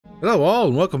Hello all,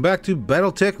 and welcome back to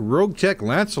BattleTech RogueTech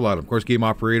Lancelot, of course, game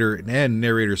operator and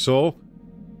narrator Soul.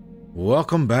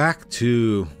 Welcome back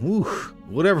to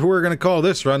whatever we're going to call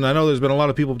this run. I know there's been a lot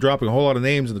of people dropping a whole lot of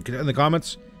names in the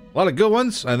comments. A lot of good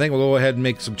ones. I think we'll go ahead and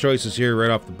make some choices here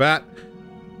right off the bat.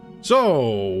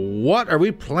 So, what are we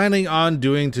planning on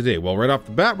doing today? Well, right off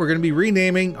the bat, we're going to be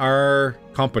renaming our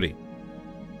company.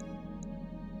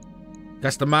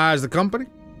 Customize the company.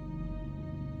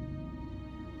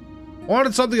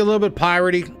 Wanted something a little bit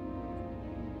piratey.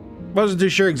 Wasn't too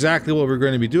sure exactly what we're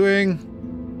going to be doing.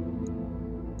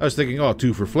 I was thinking, oh,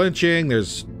 2 for flinching.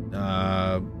 There's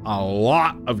a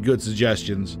lot of good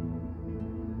suggestions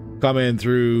coming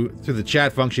through the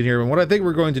chat function here. And what I think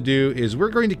we're going to do is we're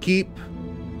going to keep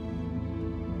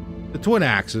the twin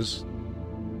axes.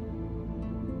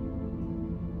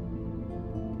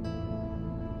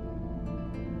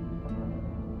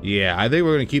 Yeah, I think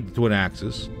we're going to keep the twin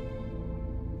axes.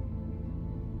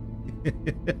 Yeah,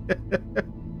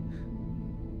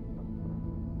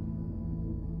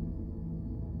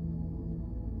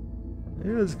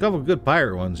 there's a couple of good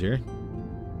pirate ones here.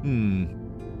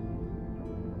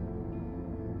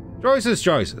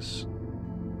 Choices.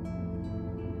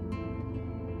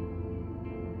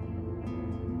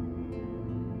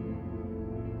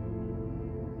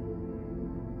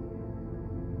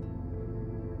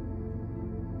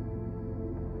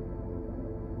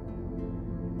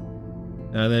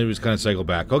 And then we just kind of cycle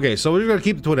back. Okay, so we're going to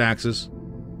keep the twin axes.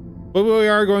 But we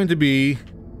are going to be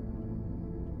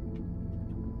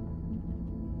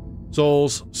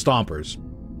Soul's Stompers.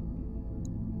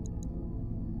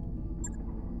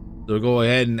 So we'll go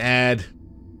ahead and add...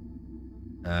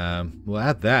 we'll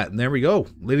add that. And there we go.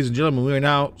 Ladies and gentlemen, we are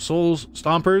now Soul's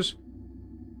Stompers.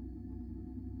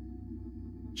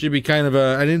 Should be kind of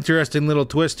an interesting little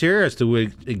twist here as to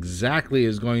what exactly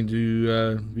is going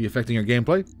to be affecting our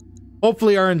gameplay.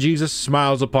 Hopefully RNGesus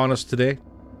smiles upon us today.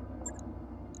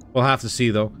 We'll have to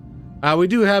see, though. We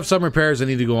do have some repairs that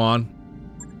need to go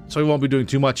on, so we won't be doing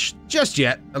too much just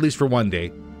yet, at least for one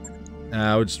day.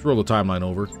 We'll just roll the timeline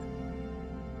over.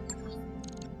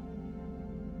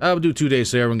 We'll do 2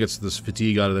 days so everyone gets this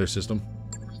fatigue out of their system.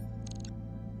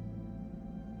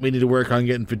 We need to work on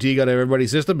getting fatigue out of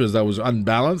everybody's system because that was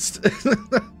unbalanced.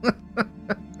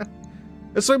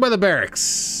 Let's swing by the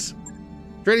barracks.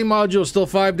 Training module is still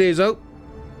 5 days out.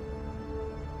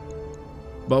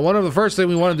 But one of the first things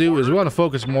we want to do is we want to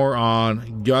focus more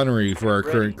on gunnery for our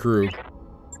current crew.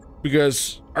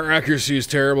 Because our accuracy is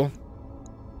terrible.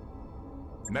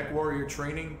 Mech warrior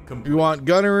training complete. We want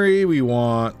gunnery, we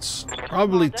want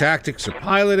probably tactics or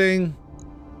piloting.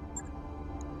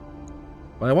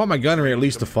 But I want my gunnery at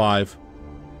least a 5.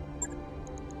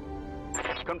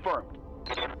 Confirmed.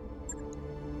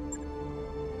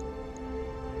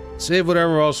 Save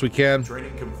whatever else we can.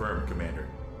 Training confirmed, Commander.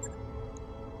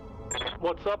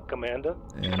 What's up, Commander?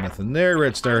 And nothing there.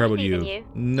 Red Star, how about you?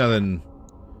 Nothing.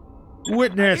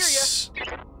 Witness!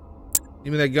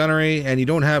 Give me that gunnery, and you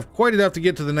don't have quite enough to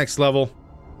get to the next level.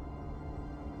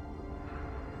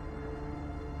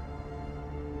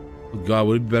 Oh god,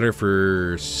 would it be better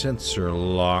for sensor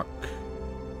lock?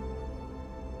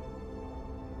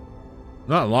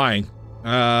 Not lying.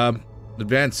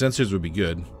 Advanced sensors would be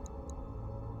good.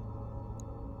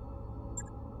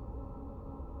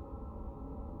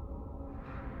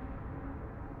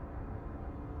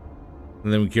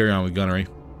 And then we carry on with gunnery.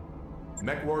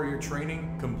 Mech warrior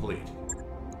training complete.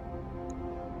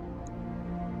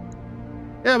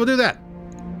 Yeah, we'll do that.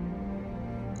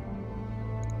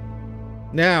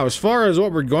 Now, as far as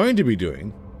what we're going to be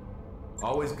doing...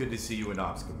 Always good to see you in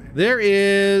Ops, Commander. There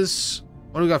is...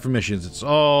 What do we got for missions? It's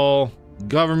all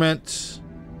government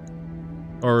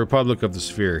or Republic of the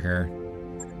Sphere here.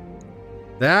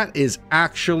 That is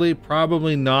actually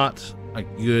probably not a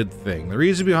good thing. The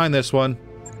reason behind this one...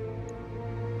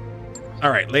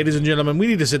 Alright, ladies and gentlemen, we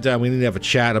need to sit down. We need to have a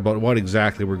chat about what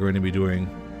exactly we're going to be doing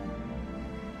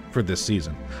for this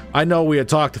season. I know we had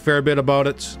talked a fair bit about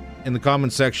it in the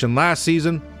comment section last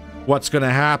season. What's going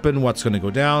to happen, what's going to go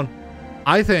down.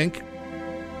 I think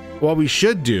what we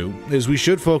should do is we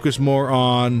should focus more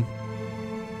on...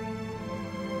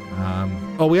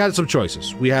 we had some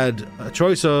choices. We had a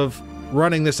choice of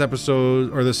running this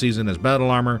episode or this season as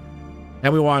battle armor,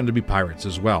 and we wanted to be pirates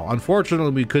as well. Unfortunately,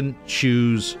 we couldn't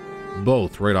choose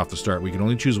both right off the start. We can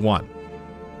only choose one.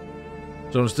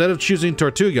 So instead of choosing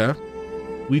Tortuga,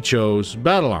 we chose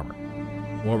battle armor.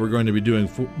 What we're going to be doing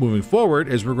moving forward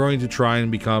is we're going to try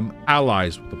and become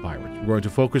allies with the pirates. We're going to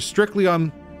focus strictly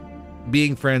on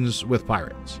being friends with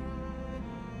pirates.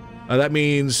 That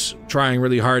means trying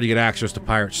really hard to get access to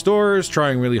pirate stores,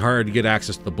 trying really hard to get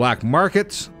access to the black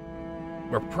market,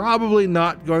 we're probably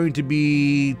not going to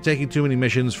be taking too many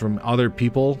missions from other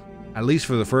people, at least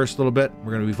for the first little bit.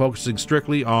 We're going to be focusing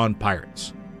strictly on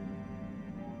pirates.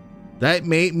 That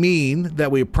may mean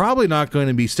that we're probably not going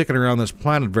to be sticking around this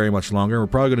planet very much longer. We're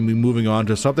probably going to be moving on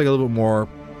to something a little bit more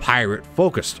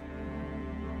pirate-focused.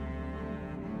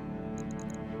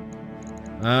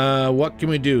 What can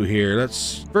we do here?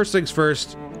 Let's... First things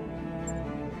first.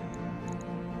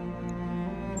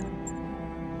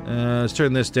 Let's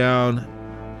turn this down.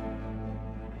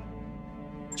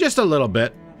 Just a little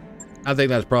bit. I think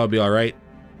that's probably alright.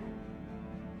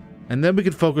 And then we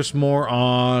can focus more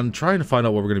on trying to find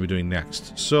out what we're going to be doing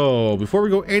next. So, before we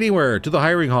go anywhere to the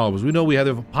hiring hall, because we know we have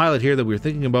a pilot here that we were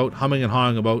thinking about, humming and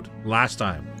hawing about last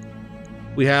time.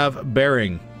 We have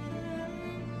Bearing.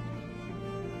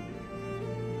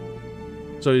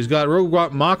 So he's got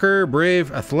Rogue Mocker,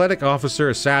 Brave, Athletic, Officer,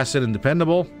 Assassin, and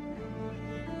Dependable.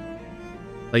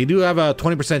 Now, you do have a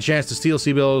 20% chance to steal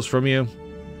C-bills from you.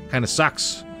 Kind of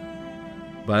sucks.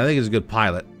 But I think he's a good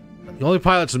pilot. The only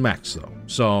pilot's in mechs, though.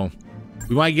 So,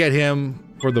 we might get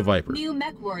him for the Viper. New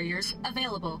mech warriors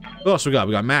available. What else we got?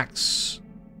 We got Max.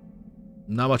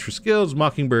 Not much for skills.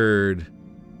 Mockingbird.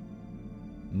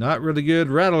 Not really good.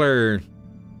 Rattler.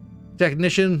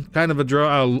 Technician. Kind of a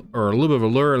draw, or a little bit of a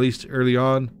lure, at least early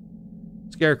on.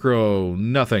 Scarecrow.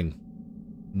 Nothing.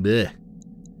 Blech.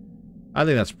 I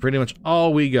think that's pretty much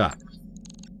all we got.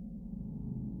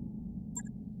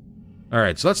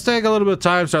 Alright, so let's take a little bit of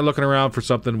time, start looking around for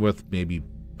something with maybe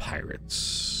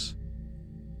pirates.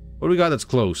 What do we got that's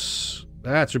close?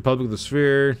 That's Republic of the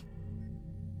Sphere.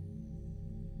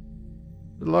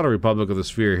 There's a lot of Republic of the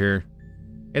Sphere here.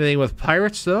 Anything with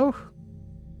pirates, though?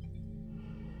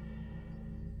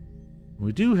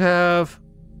 We do have...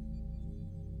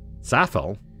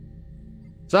 Sappho.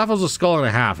 Sappho's a skull and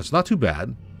a half. It's not too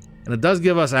bad. And it does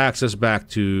give us access back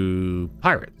to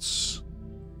pirates.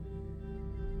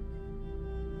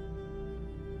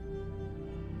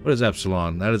 What is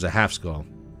Epsilon? That is a half skull.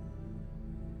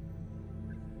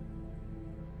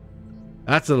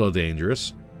 That's a little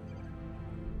dangerous.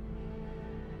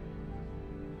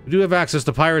 We do have access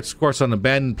to pirates, of course, on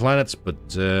abandoned planets, but,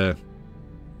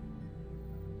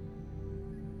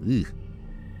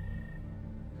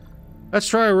 let's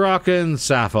try rocking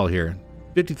Sappho here.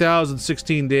 50,000,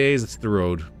 16 days, it's the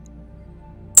road.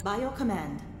 By your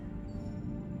command.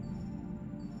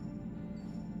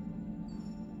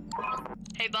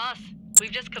 Hey boss,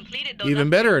 we've just completed those. Even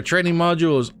better, a training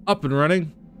module is up and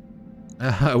running.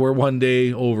 We're one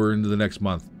day over into the next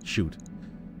month. Shoot.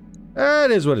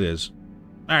 That is what it is.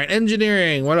 Alright,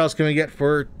 engineering. What else can we get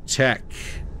for tech?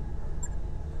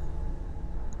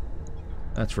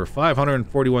 That's for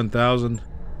 541,000.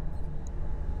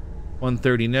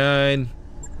 139.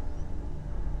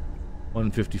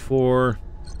 154.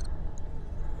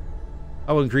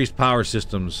 I'll increase power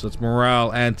systems. That's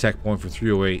morale and tech point for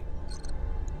 308.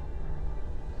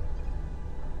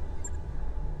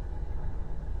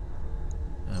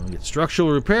 And we get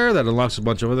structural repair. That unlocks a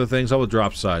bunch of other things. How about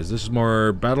drop size? This is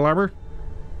more battle armor.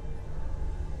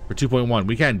 For 2.1.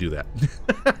 We can't do that.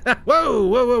 Whoa,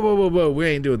 whoa, whoa, whoa, whoa, whoa. We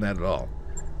ain't doing that at all.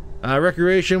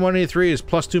 Recreation 183 is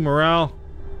 +2 morale.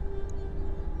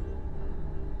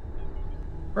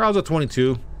 Morale's at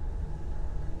 22.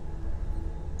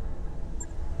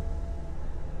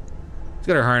 Let's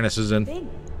get our harnesses in.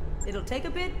 It'll take a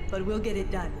bit, but we'll get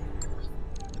it done.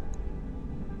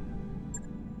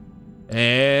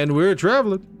 And we're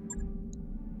traveling.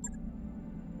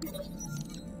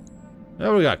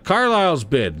 Now we got Carlisle's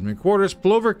bid. Quarters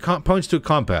Plover points to a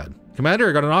compad. Commander,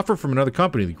 I got an offer from another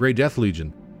company, the Grey Death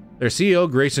Legion. Their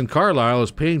CEO, Grayson Carlisle,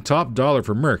 is paying top dollar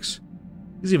for mercs.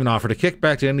 He's even offered a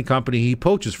kickback to any company he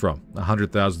poaches from,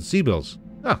 100,000 C-bills.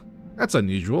 Oh, that's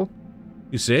unusual.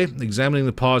 You say, examining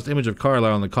the paused image of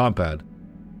Carlisle on the compad.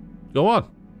 Go on.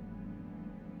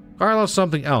 Carlisle's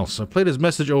something else. I've played his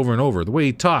message over and over, the way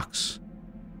he talks.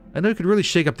 I know he could really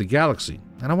shake up the galaxy,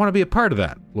 and I want to be a part of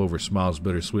that, Plover smiles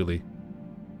bittersweetly.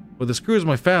 But the screws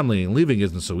my family, and leaving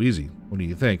isn't so easy. What do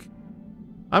you think?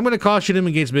 I'm going to caution him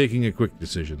against making a quick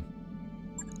decision.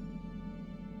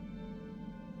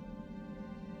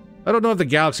 I don't know if the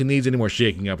galaxy needs any more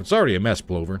shaking up. It's already a mess,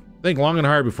 Plover. Think long and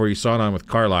hard before you sign on with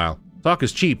Carlisle. Talk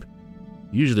is cheap.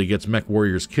 Usually gets mech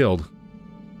warriors killed.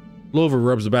 Plover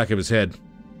rubs the back of his head.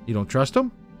 You don't trust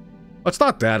him? Well, it's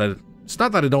not that. It's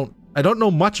not that I don't know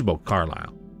much about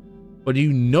Carlisle. But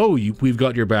you know we've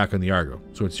got your back on the Argo.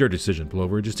 So it's your decision,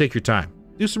 Plover. Just take your time.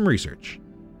 Do some research.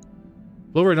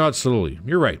 Plover nods slowly.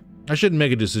 You're right. I shouldn't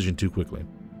make a decision too quickly.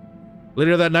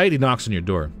 Later that night, he knocks on your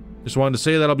door. Just wanted to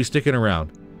say that I'll be sticking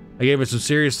around. I gave it some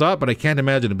serious thought, but I can't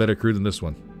imagine a better crew than this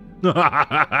one.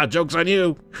 Joke's on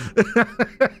you.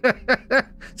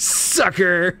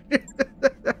 Sucker.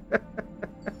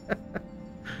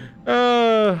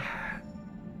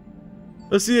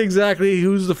 Let's see exactly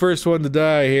who's the first one to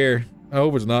die here. I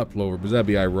hope it's not Plover, because that'd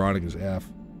be ironic as F.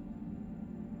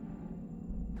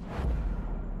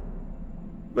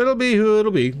 But it'll be who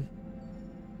it'll be.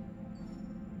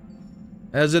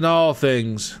 As in all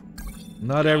things,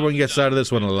 not everyone gets out of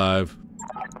this one alive.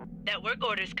 That work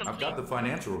order's complete. I've got the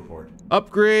financial report.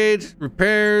 Upgrade,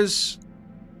 repairs,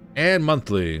 and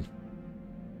monthly.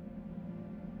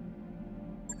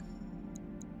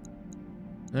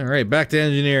 Alright, back to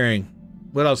engineering.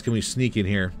 What else can we sneak in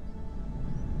here?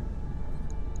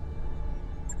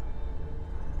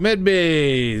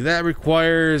 Medbay, that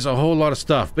requires a whole lot of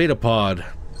stuff. Beta pod.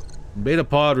 Beta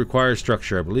pod requires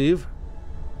structure, I believe.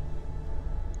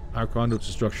 Our conduits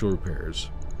and structural repairs.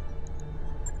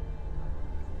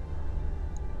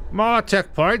 More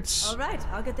tech parts. All right,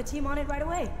 I'll get the team on it right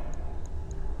away.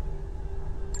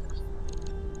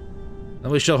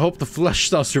 And we shall hope the flesh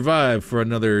shall survive for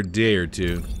another day or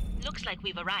two. Looks like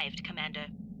we've arrived, Commander.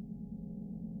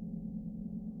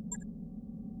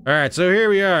 Alright, so here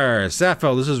we are.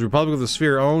 Safel, this is Republic of the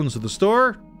Sphere owns the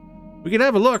store. We can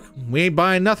have a look. We ain't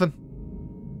buying nothing.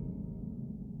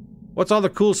 What's all the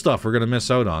cool stuff we're gonna miss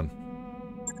out on?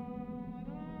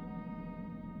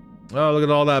 Oh, look at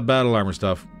all that battle armor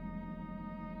stuff.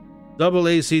 Double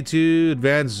AC2,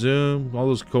 advanced zoom, all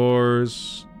those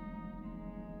cores.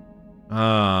 And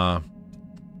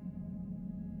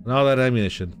all that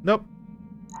ammunition. Nope.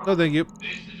 No, thank you.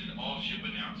 This is an all-ship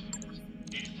announcement.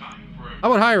 It's time for a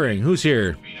How about hiring? Who's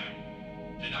here?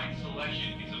 Tonight's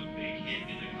selection is a big hit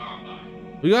in the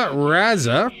combine. We got Raza,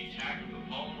 The attack of the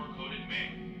polymer-coated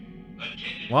man.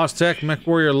 Attended Lost Tech, Mech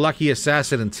Warrior, Lucky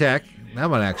Assassin, and Tech. That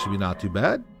might actually be not too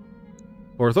bad.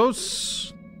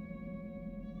 Porthos,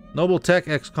 Noble Tech,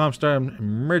 XCOM Star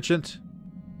Merchant,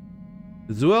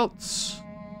 Zuelts,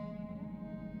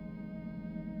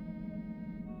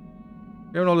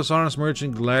 Criminal Dishonest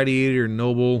Merchant, Gladiator,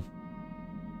 Noble.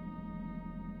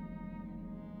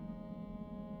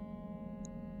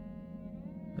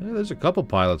 Yeah, there's a couple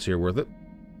pilots here worth it.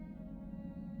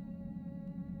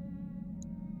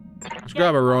 Let's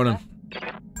grab a Ronin.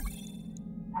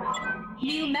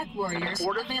 New mech warriors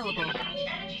available.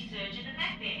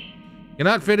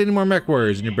 Cannot fit any more mech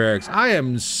warriors in your barracks. I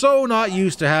am so not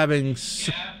used to having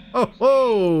a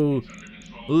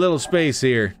little space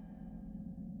here.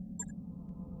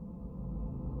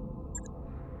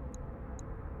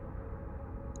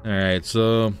 Alright,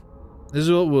 so this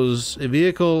is what was a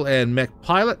vehicle and mech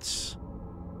pilots.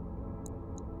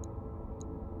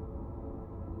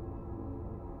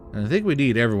 And I think we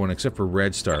need everyone except for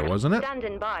Red Star, wasn't it?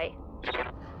 Standing by.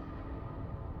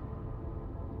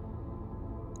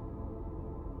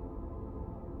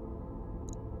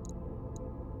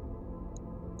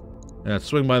 Yeah, let's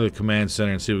swing by the command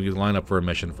center and see if we can line up for a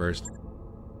mission first.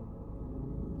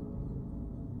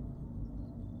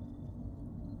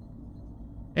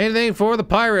 Anything for the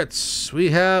pirates?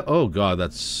 We have... Oh god,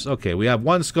 that's... Okay, we have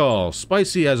one skull.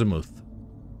 Spicy azimuth.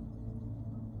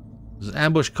 This is an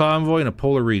ambush convoy in a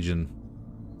polar region.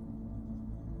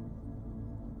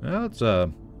 Well, it's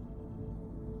a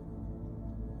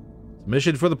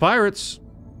mission for the pirates.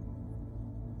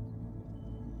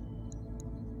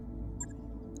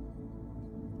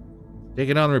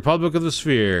 Taking on the Republic of the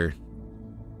Sphere.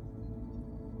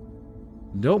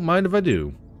 Don't mind if I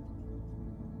do.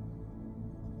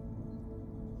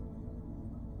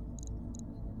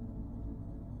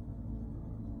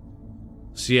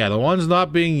 So yeah, the one's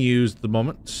not being used at the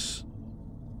moment.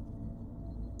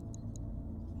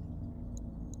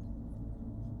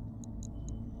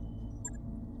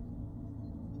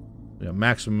 Yeah,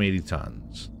 maximum 80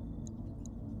 tons.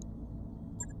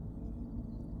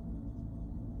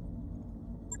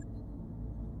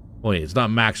 Wait, it's not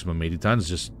maximum 80 tons, it's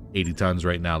just 80 tons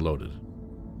right now loaded.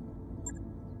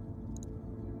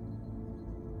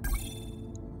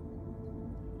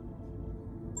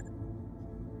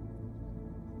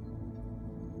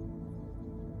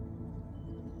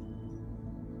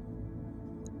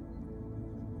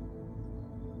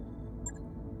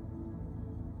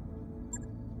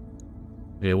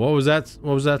 Okay, what was that?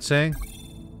 What was that saying?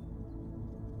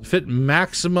 Fit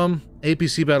maximum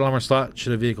APC battle armor slot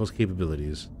should have vehicle's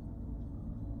capabilities.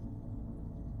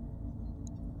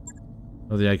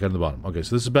 Oh, the icon at the bottom. Okay,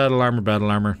 so this is battle armor, battle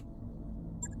armor.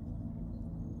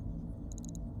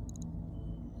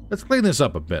 Let's clean this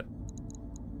up a bit.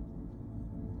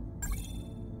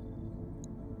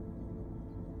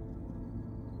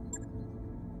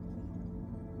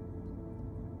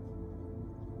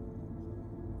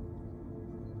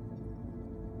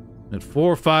 At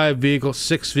 4 or 5 vehicles,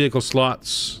 6 vehicle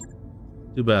slots,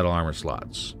 2 battle armor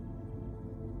slots.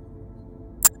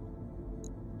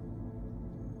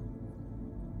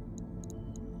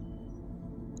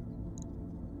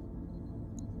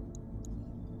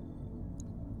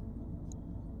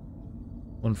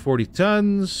 $140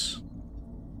 tons.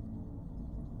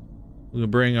 We'll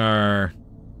bring our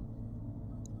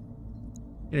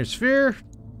inner sphere.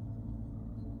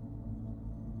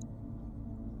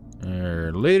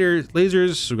 Our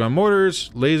lasers. We've got mortars,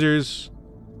 lasers.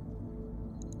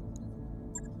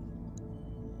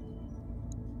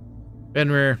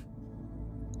 Fenrir.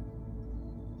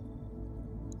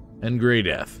 And Grey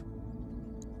Death.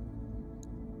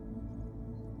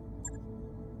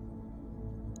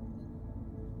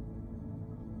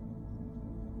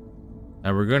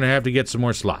 And we're going to have to get some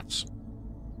more slots.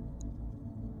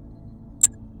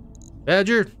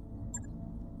 Badger.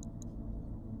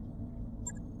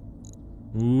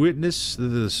 Witness.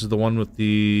 This is the one with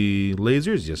the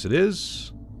lasers. Yes, it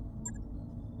is.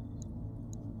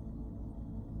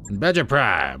 And Badger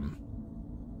Prime.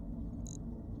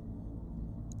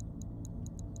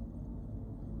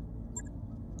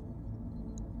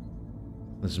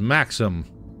 This is Maxim.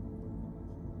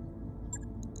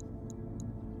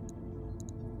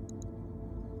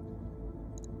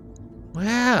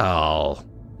 Well,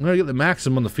 I'm gonna get the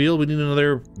Maxim on the field. We need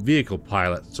another vehicle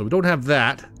pilot, so we don't have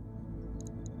that.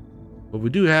 What we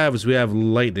do have is we have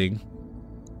Lightning,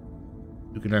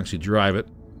 who can actually drive it.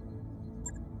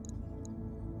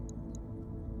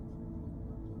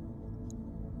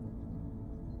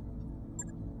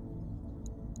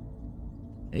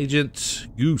 Agent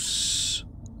Goose.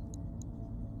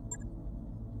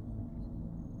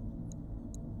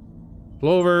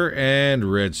 Clover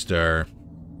and Red Star.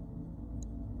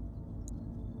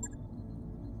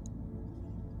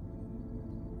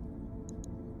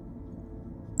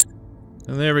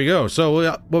 And there we go.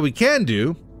 So what we can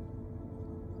do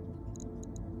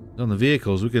on the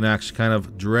vehicles, we can actually kind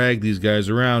of drag these guys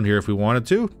around here if we wanted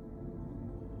to.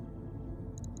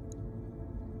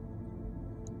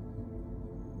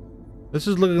 This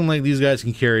is looking like these guys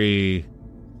can carry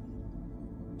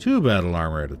 2 battle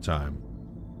armor at a time.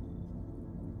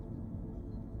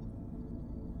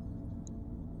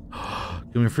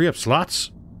 Can we free up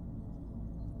slots?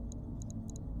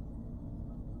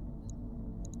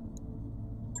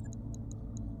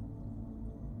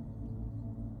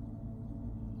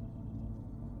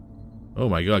 Oh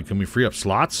my god, can we free up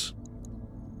slots?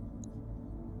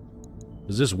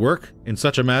 Does this work in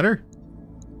such a manner?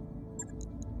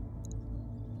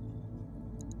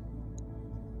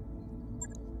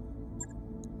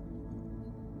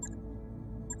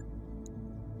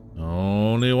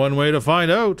 Only one way to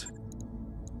find out.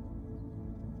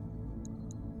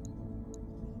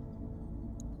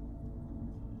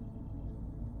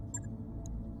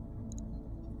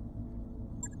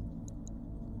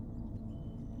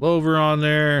 Clover on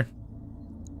there.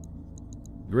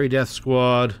 Grey Death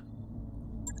Squad.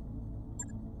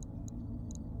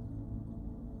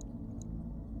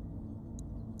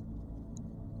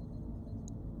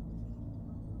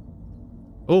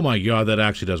 Oh my god, that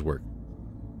actually does work.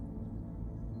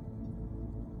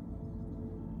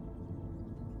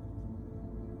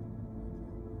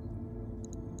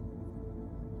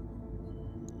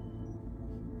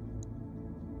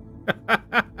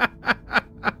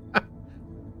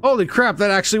 Holy crap,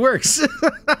 that actually works.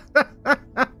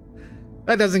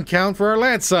 That doesn't count for our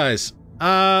lance size.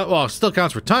 Well, it still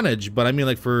counts for tonnage, but I mean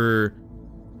like for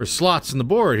slots in the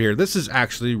board here. This is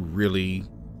actually really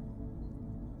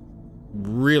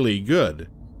good.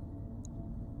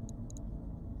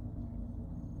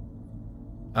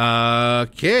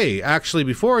 Okay, actually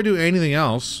before I do anything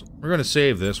else, we're going to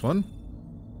save this one.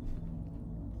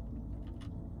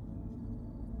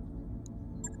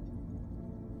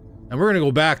 And we're going to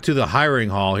go back to the hiring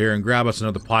hall here and grab us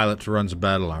another pilot to run some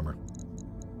battle armor.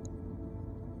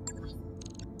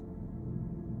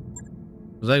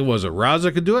 Was it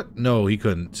Raza could do it? No, he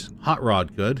couldn't. Hot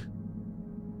Rod could.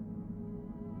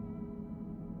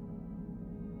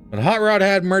 But Hot Rod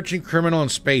had Merchant, Criminal, and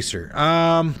Spacer.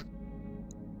 I'm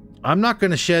not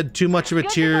going to shed too much of a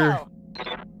tear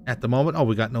at the moment. Oh,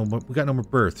 we got no more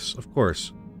berths, of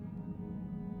course.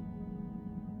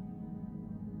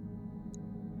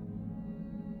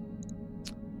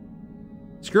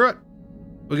 Screw it.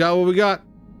 We got what we got.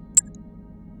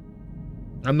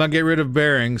 I'm not getting rid of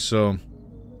bearings, so...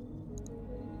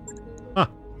 Huh.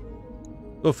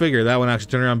 Go figure. That one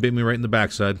actually turned around and bit me right in the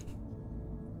backside.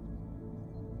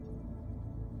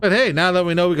 But hey, now that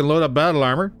we know we can load up battle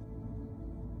armor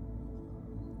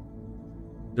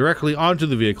directly onto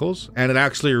the vehicles, and it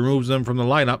actually removes them from the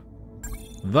lineup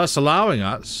thus allowing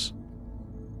us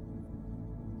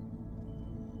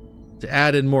to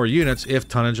add in more units if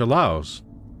tonnage allows.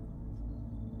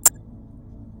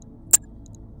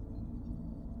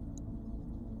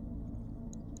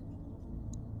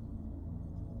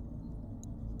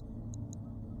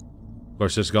 Of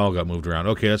course, this all got moved around.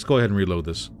 Okay, let's go ahead and reload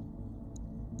this.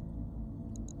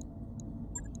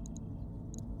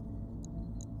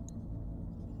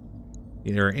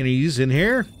 Are there any's in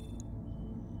here?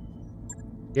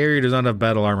 Area does not have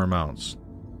battle armor mounts.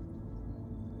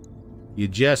 You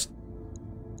just...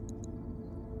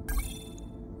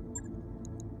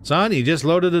 Son, you just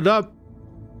loaded it up.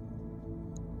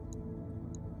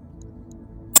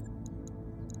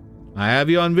 I have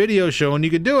you on video showing you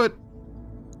could do it.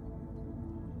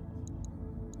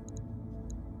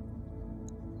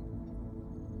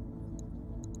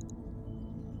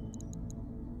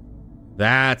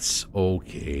 That's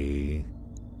okay.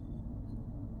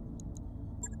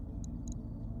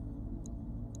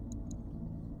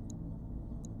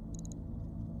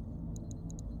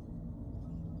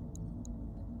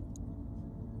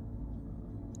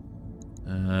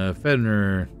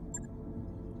 Fenrir.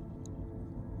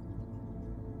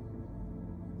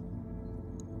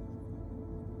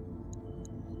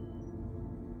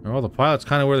 Are all the pilots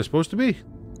kind of where they're supposed to be?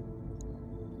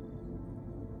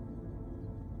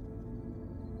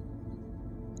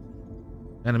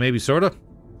 And maybe sorta.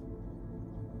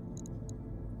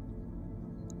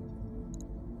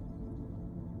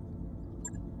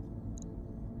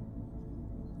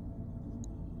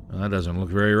 Well, that doesn't look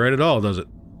very right at all, does it?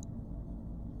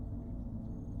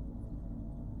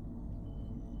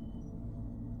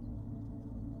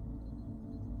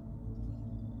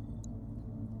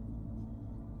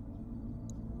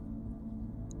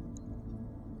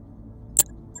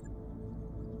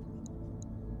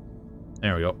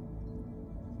 There we go.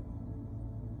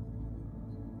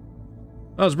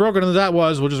 Well, as broken as that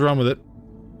was, we'll just run with it.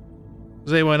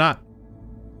 Say why not?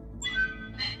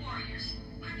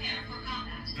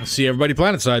 Let's see everybody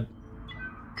planet side.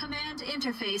 Command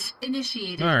interface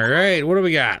initiated. Alright, what do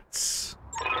we got?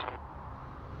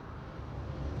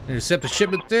 Intercept the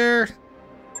shipment there.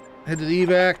 Head to the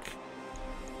evac.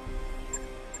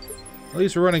 At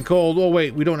least we're running cold. Oh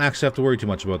wait, we don't actually have to worry too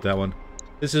much about that one.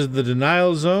 This is the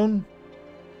denial zone.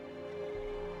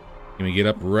 Can we get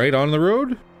up right on the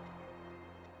road?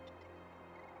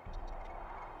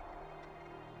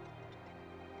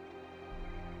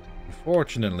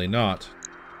 Unfortunately not.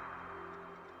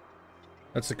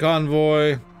 That's the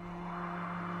convoy.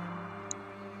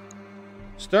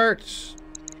 Start.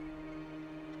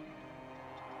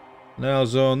 Now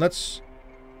zone.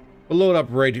 We'll load up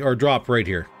right, or drop right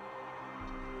here.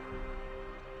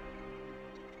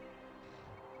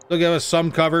 They'll give us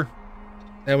some cover,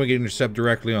 and we can intercept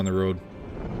directly on the road.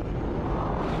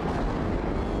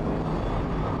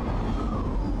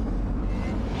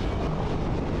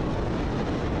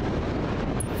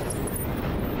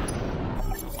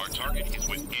 Our target is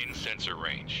within sensor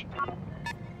range.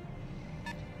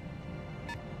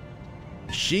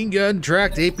 Machine gun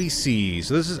tracked APC.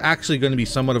 So this is actually going to be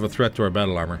somewhat of a threat to our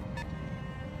battle armor.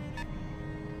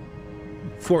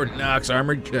 Fort Knox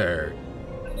armored car.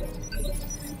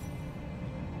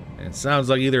 And it sounds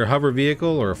like either a hover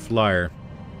vehicle or a flyer.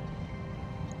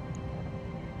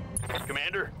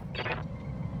 Commander?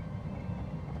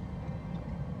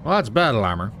 Well, that's battle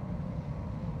armor.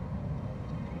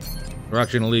 We're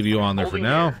actually going to leave you on there for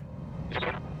now.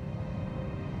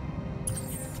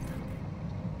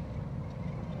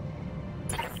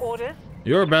 Orders.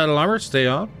 Your battle armor, stay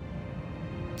on.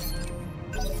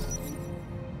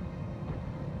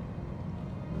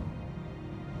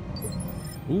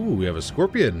 Ooh, we have a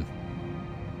scorpion.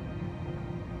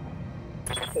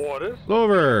 Orders?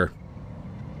 Clover.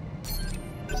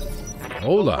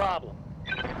 Hold No on. problem.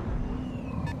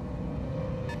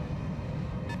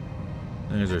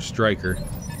 There's our striker.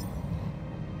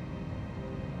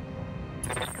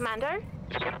 Commander?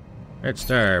 Red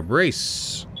Star,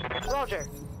 brace. Roger.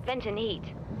 Vent and heat.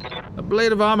 A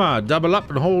blade of armor, double up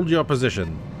and hold your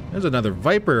position. There's another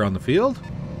Viper on the field.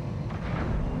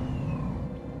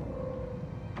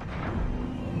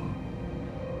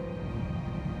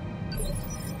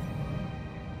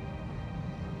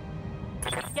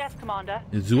 Yes, Commander.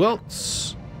 Who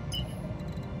else?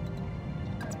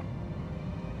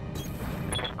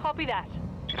 Copy that.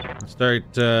 Let's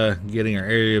start getting our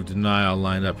area of denial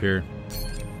lined up here.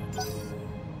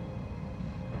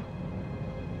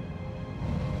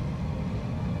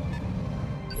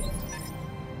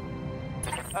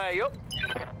 Hey, yup.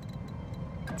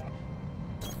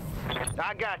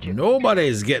 I got you.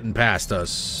 Nobody's getting past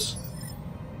us.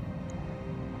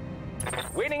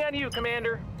 Waiting on you,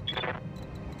 Commander.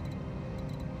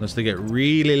 Unless they get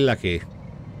really lucky.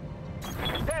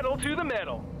 Pedal to the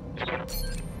metal.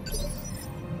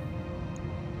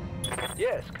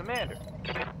 Yes, Commander.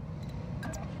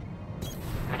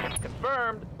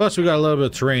 Confirmed. Plus, we got a little bit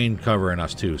of terrain covering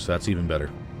us too, so that's even better.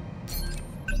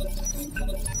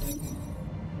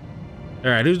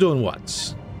 Alright, who's doing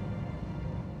what?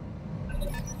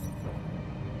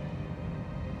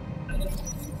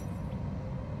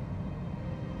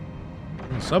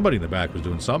 Somebody in the back was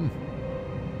doing something.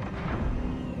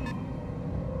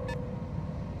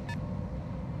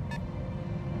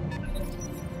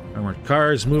 Armored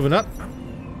cars moving up.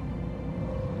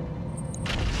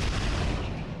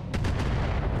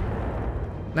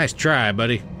 Nice try,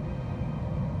 buddy.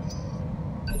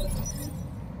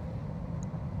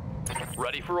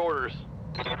 Ready for orders.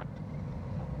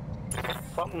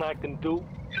 Something I can do.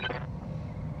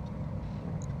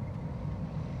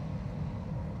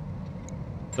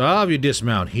 So I'll have you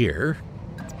dismount here.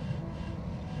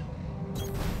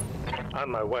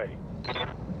 On my way.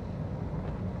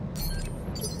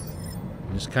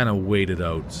 Just kind of wait it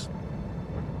out.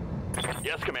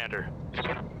 Yes, Commander.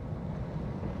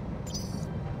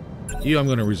 You, I'm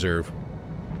going to reserve.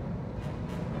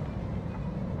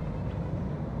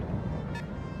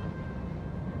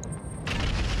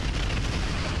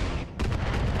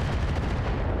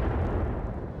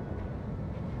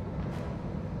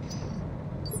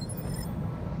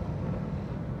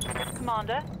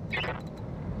 Commander.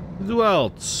 Who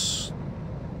else?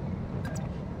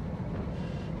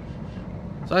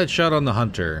 Side shot on the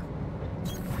hunter.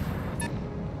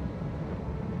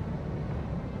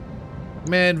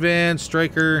 Command van,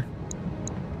 striker.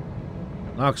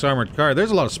 Knox armored car.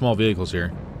 There's a lot of small vehicles here.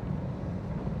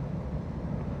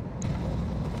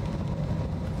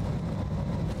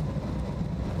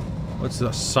 What's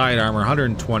the side armor?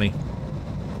 120.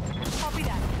 Copy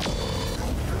that.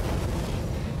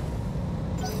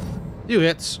 Few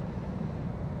hits.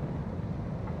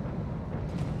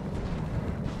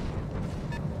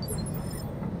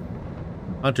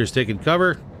 Hunter's taking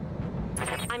cover.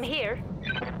 I'm here.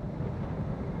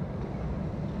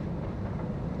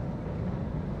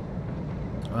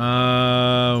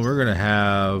 We're gonna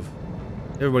have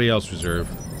everybody else reserve.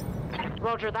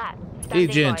 Roger that. Standing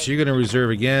Agents, by. you're gonna reserve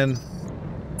again.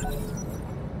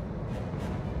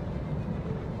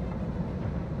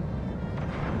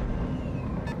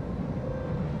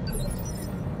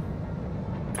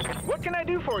 What can I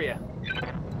do for you?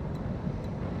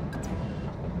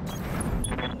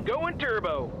 Going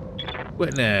turbo.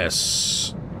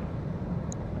 Witness.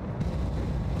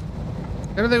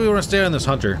 I don't think we want to stay on this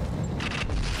hunter.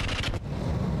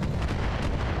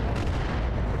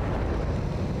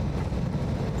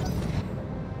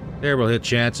 Terrible hit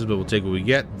chances, but we'll take what we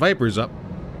get. Viper's up.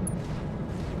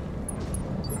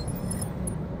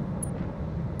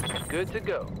 Good to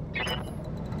go.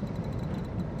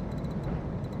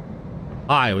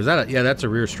 Hi, was that a... Yeah, that's a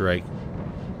rear strike.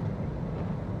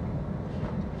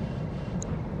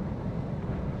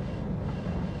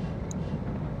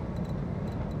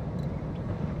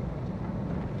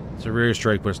 It's a rear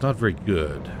strike, but it's not very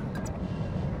good.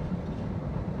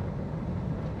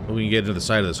 But we can get into the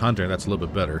side of this hunter, and that's a little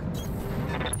bit better.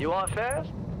 You want fast?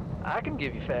 I can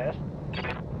give you fast.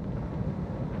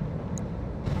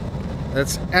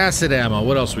 That's acid ammo.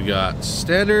 What else we got?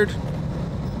 Standard.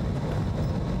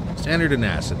 Standard and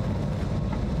acid.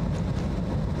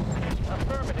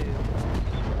 Affirmative.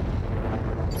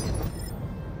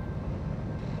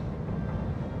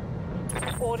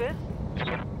 Orders.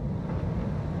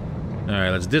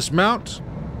 Alright, let's dismount.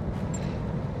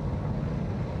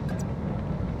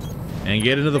 And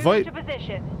get into the fight. To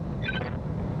position.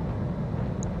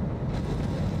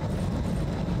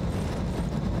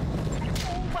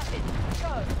 All weapons,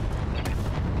 go.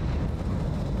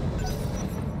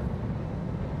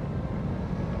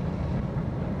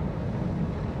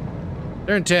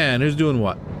 Turn 10. Who's doing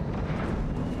what?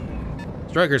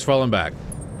 Striker's falling back.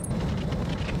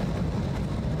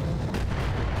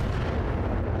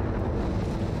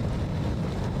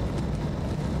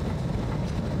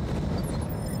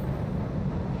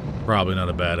 Probably not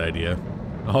a bad idea.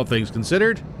 All things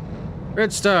considered.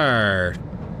 Red Star.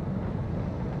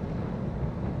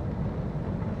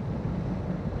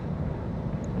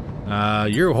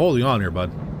 You're holding on here,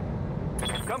 bud.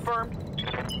 Confirmed.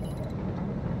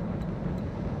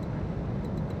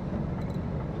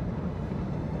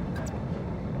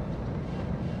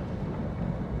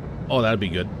 Oh, that'd be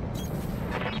good.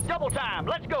 Double time.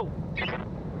 Let's go.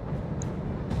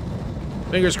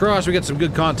 Fingers crossed we get some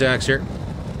good contacts here.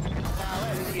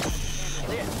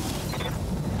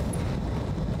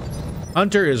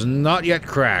 Hunter is not yet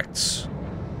cracked.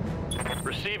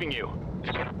 Receiving you.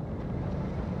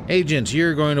 Agent,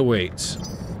 you're going to wait.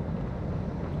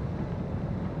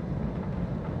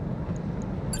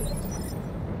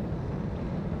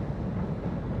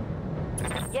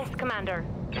 Yes, Commander.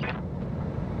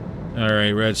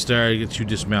 Alright, Red Star, get you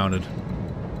dismounted.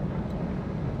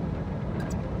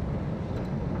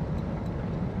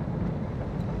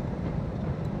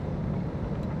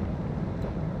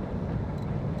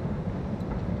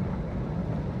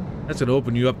 That's gonna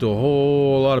open you up to a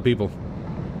whole lot of people.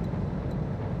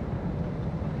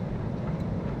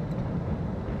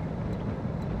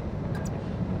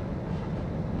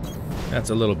 That's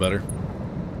a little better.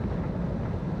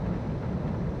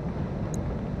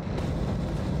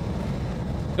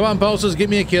 Come on, pulses, give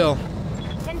me a kill.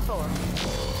 10-4.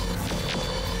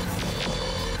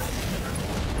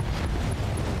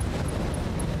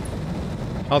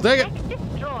 I'll take it. Tech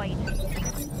destroyed.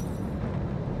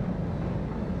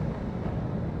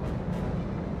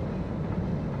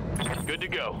 Good to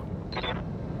go.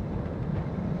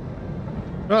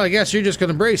 Well, I guess you're just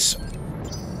gonna brace.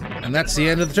 And that's the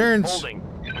end of the turns. Holding.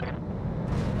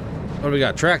 What do we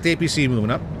got? Tracked APC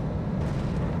moving up.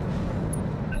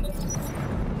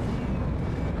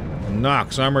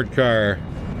 Knox, armored car.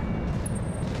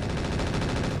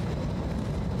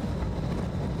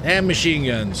 And machine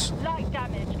guns. Light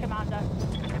damage, Commander.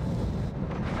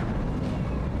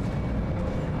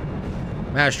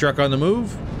 Mass truck on the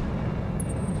move.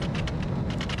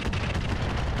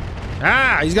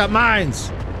 Ah, he's got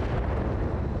mines.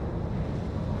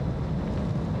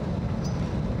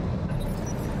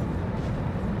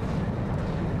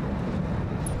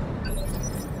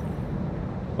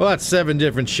 Well, that's 7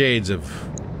 different shades of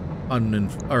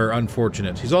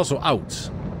unfortunate. He's also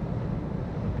out.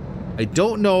 I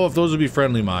don't know if those would be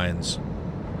friendly mines.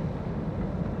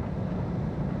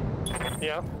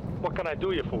 Yeah? What can I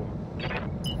do you for?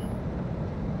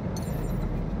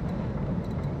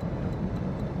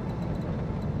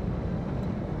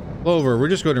 Clover, we're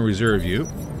just going to reserve you.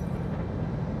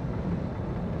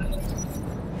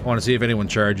 I want to see if anyone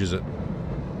charges it.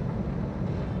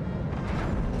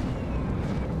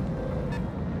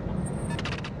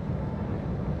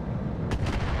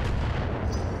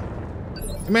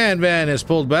 Command van has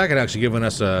pulled back and actually given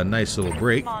us a nice little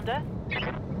break. Commander.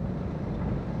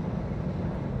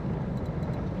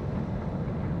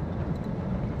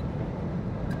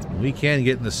 We can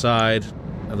get in the side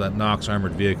of that Knox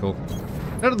armored vehicle.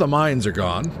 None of the mines are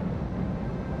gone.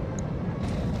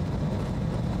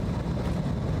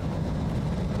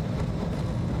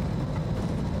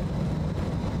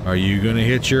 Are you gonna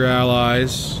hit your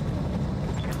allies?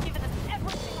 Giving us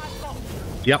everything I've got.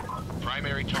 Yep.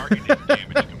 Primary target is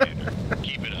damaged, Commander.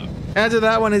 Keep it up. Answer to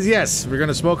that one is yes. We're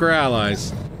gonna smoke our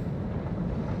allies.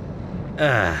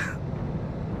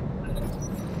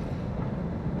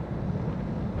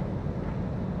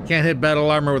 Can't hit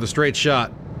battle armor with a straight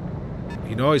shot.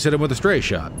 You can always hit him with a stray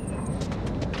shot.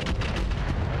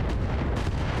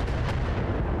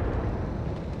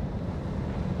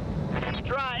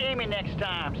 Try aiming next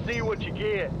time. See what you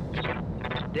get.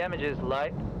 Damage is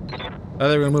light.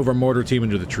 They're gonna move our mortar team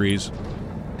into the trees.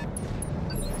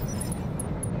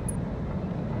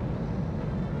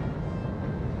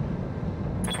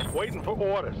 Waiting for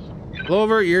orders.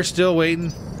 Clover, you're still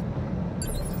waiting.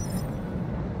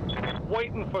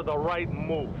 Waiting for the right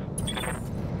move.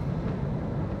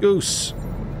 Goose.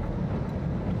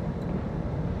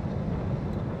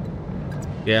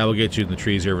 Yeah, we'll get you in the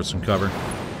trees here with some cover.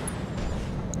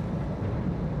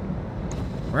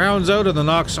 Rounds out of the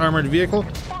Knox armored vehicle.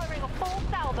 Firing a full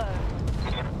salvo.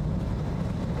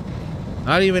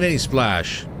 Not even any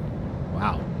splash.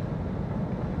 Wow.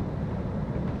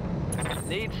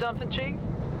 Need something, Chief?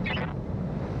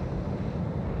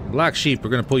 Black Sheep,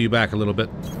 we're gonna pull you back a little bit.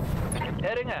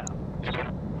 Heading out.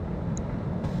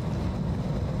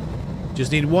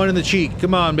 Just need one in the cheek.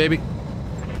 Come on, baby.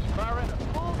 Firing a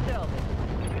full salvo.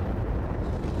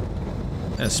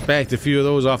 And spanked a few of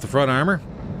those off the front armor.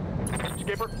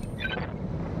 Skipper.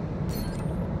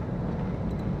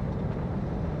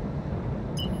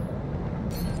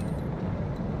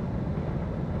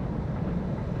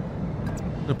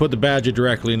 I'll put the Badger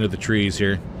directly into the trees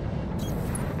here.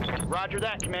 Roger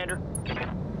that, Commander.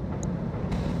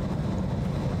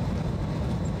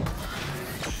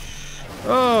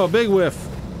 Oh, big whiff.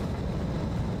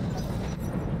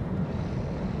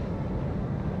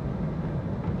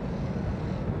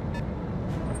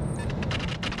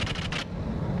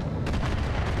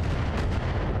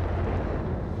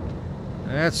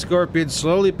 That Scorpion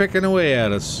slowly picking away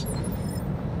at us.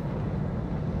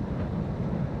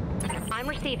 I'm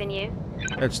receiving you.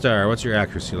 Red Star, what's your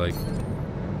accuracy like?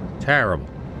 Terrible.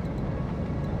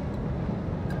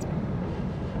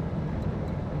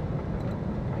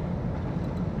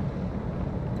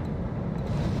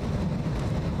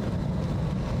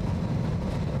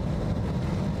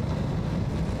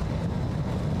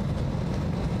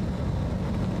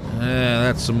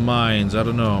 That's some mines. I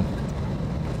don't know.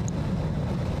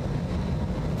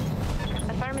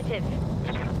 Affirmative.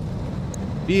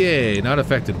 BA, not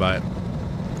affected by it.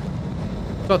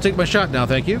 So I'll take my shot now,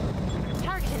 thank you.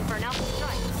 Targeted for an alpha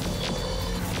strike.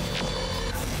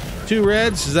 2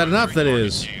 reds, is that enough? That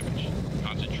is.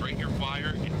 Concentrate your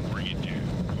fire and bring it down.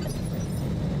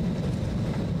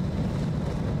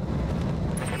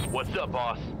 What's up,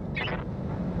 boss?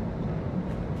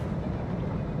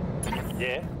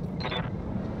 Yeah?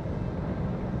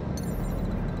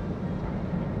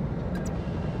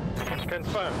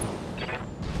 Confirmed.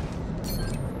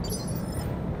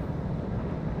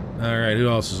 Alright, who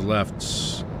else is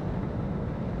left?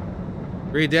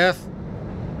 Death.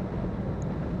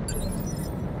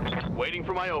 Waiting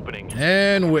for my opening.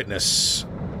 And Witness.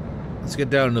 Let's get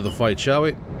down into the fight, shall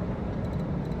we?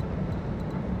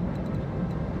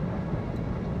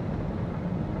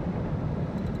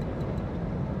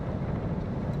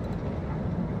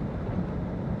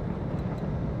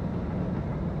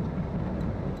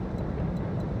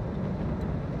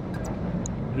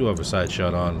 We do have a side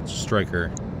shot on. It's a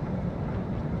striker.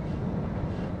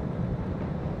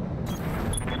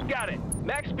 Got it.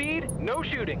 Max speed, no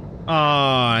shooting.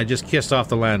 Ah, I just kissed off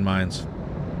the landmines.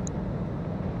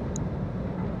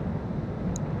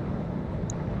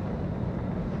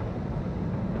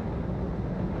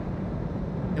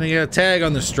 Gonna get a tag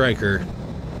on the striker.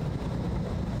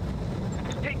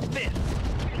 Take this.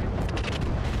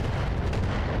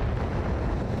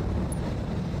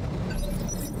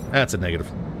 That's a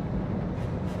negative.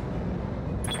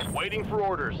 Waiting for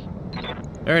orders.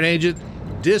 Alright, Agent.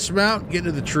 Dismount, get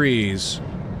into the trees.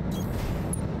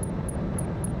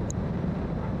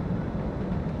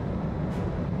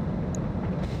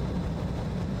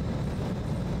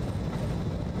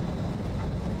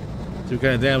 See what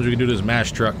kind of damage we can do to this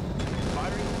MASH truck.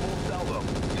 Firing full salvo.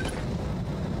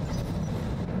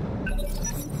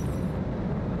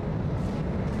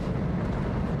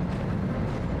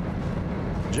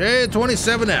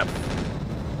 J-27F.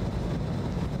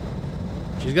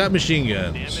 She's got machine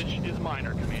guns. Damage is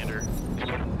minor, Commander.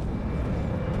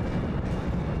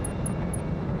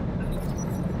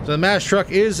 So the MASH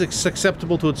truck is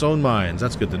acceptable to its own mines.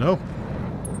 That's good to know.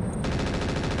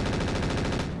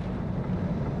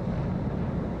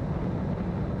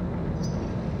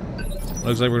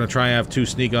 Looks like we're going to try and have 2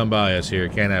 sneak on by us here.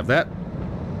 Can't have that.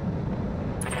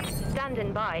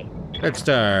 Standing by. Red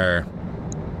Star.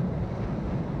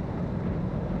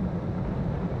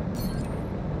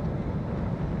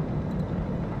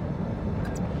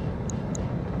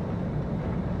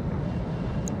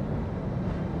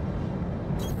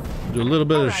 Do a little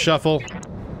bit of shuffle.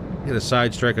 Get a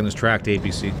side strike on this tracked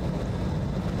APC.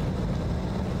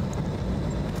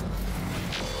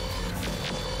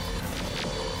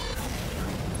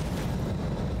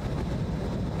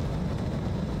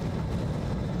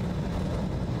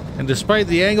 And despite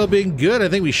the angle being good, I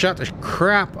think we shot the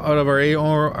crap out of our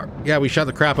we shot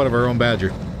the crap out of our own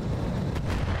Badger.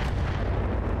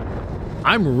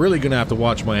 I'm really gonna have to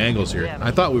watch my angles here.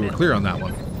 I thought we were clear on that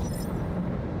one.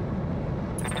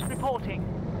 Reporting.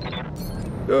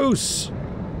 Goose.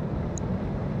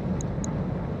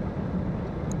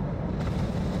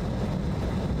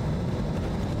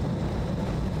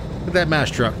 Look at that MASH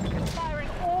truck. Firing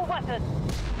all weapons.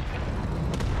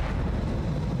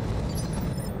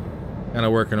 Kind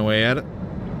of working away at it.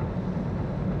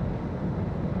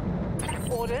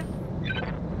 Orders.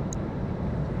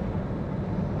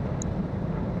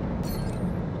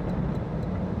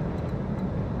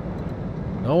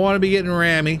 Don't want to be getting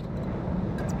rammy.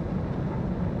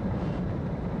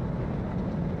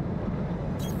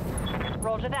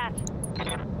 Roger that.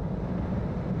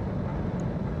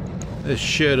 This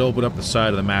should open up the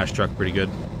side of the MASH truck pretty good.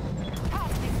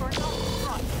 Targeting for an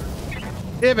alpha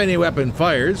strike. If any weapon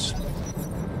fires.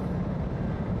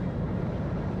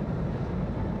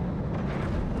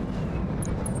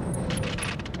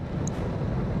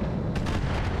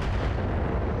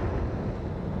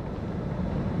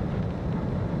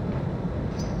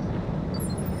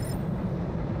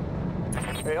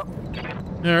 Yep.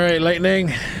 All right,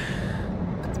 Lightning.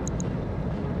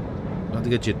 I'll have to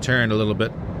get you turned a little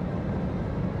bit.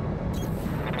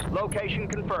 Location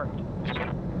confirmed.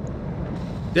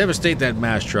 Devastate that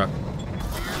MASH truck.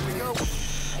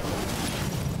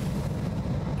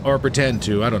 Or pretend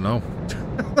to, I don't know.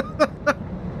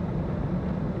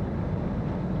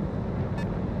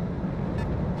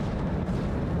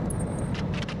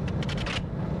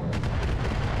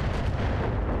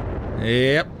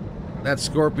 Yep. That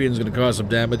scorpion's gonna cause some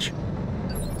damage.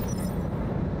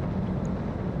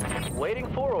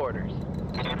 Waiting for orders.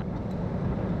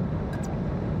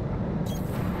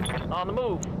 On the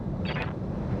move.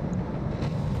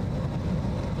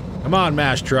 Come on,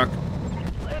 MASH truck.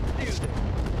 Let's do this.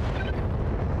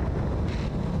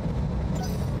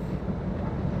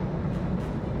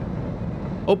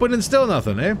 Open and still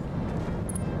nothing, eh?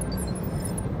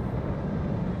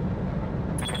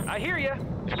 I hear ya.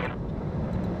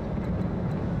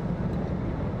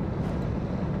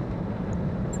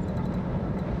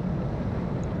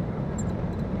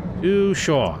 Two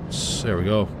shots. There we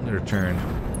go. Their turn.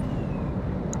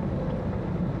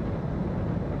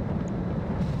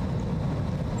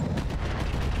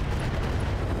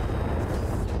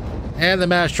 And the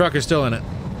MASH truck is still in it.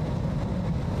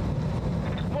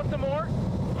 Want some more?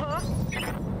 Huh?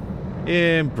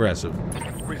 Impressive.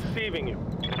 Receiving you.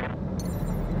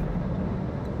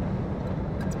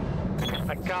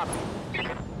 I copy.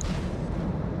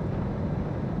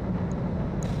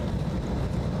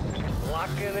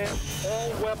 Locking in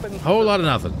all weapons. Whole lot of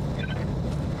nothing.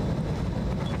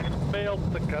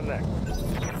 Failed to connect.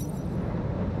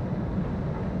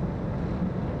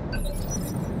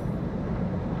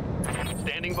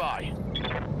 Standing by.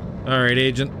 All right,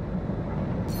 Agent.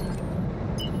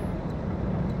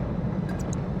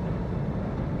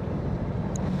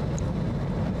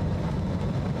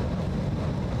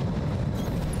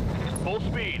 Full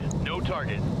speed. No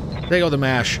target. There you go, the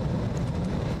MASH.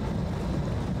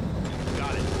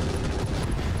 Got it.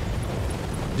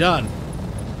 Done.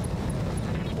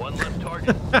 One less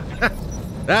target.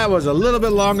 That was a little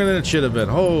bit longer than it should have been.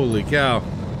 Holy cow.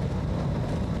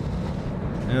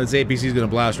 And this APC is going to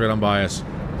blast right on by us.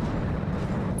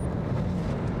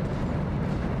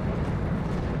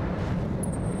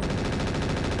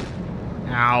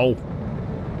 Ow.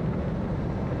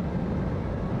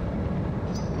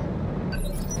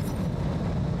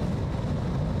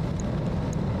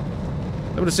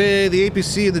 I'm going to say the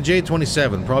APC and the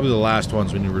J27, probably the last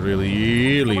ones when you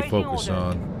really focus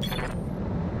on.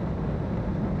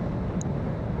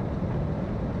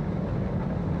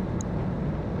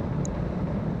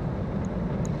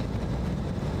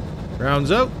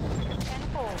 Rounds out.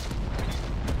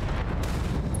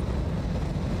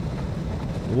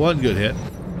 One good hit.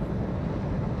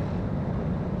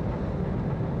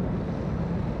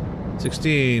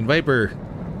 16, Viper.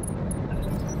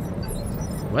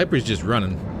 Viper's just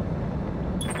running.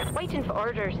 Waiting for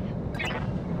orders.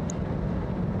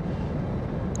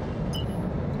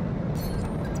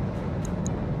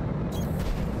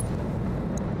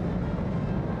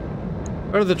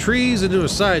 Out of the trees and do a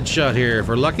side shot here if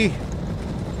we're lucky.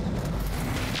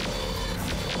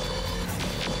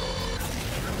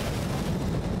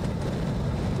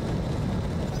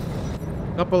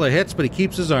 Couple of hits, but he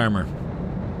keeps his armor.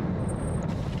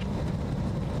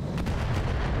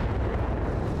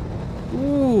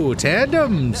 Ooh,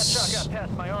 tandems. That shot got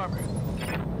past my armor.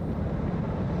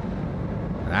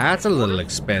 That's a little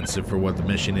expensive for what the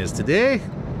mission is today.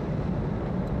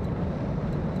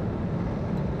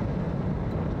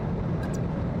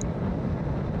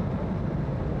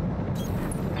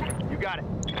 You got it.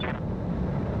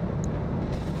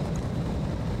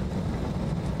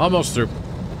 Almost through.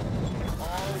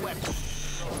 All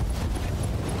weapons.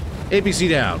 APC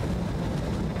down.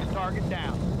 Target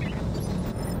down.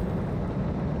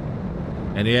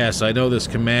 And yes, I know this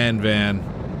command van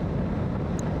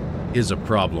is a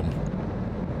problem.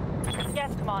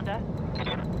 Yes, Commander.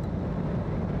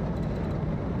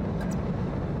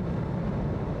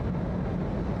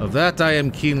 Of that I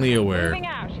am keenly aware. Moving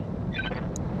out.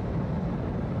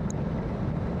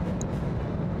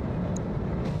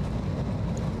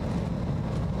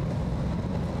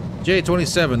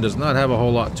 J27 does not have a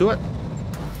whole lot to it.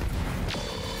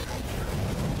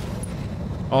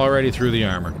 Already through the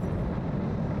armor.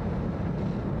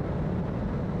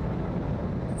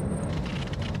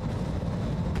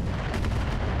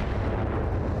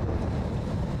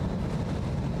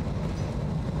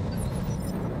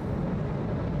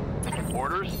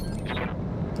 Orders.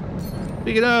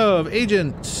 Speaking of,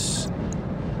 Agent.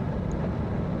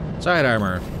 Side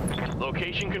armor.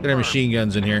 Location confirmed. Get our machine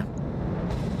guns in here.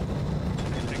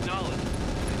 Acknowledged.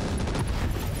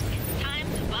 Time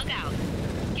to bug out.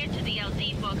 Get to the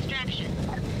LZ for extraction.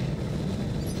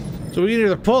 So we can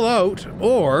either pull out,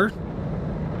 or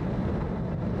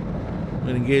we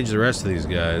can engage the rest of these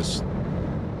guys.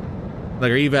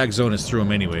 Like, our evac zone is through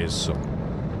them anyways, so.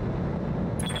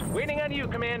 Waiting on you,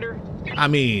 Commander. I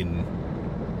mean,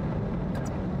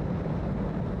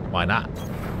 why not?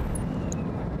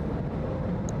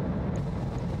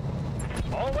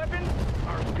 All weapons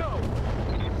are go.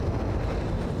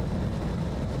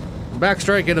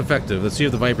 Backstrike ineffective. Let's see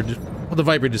if the Viper, what the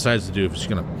Viper decides to do. If it's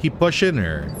gonna keep pushing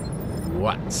or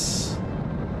what.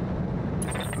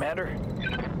 Commander?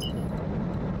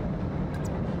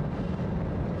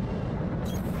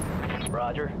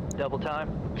 Roger. Double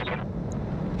time.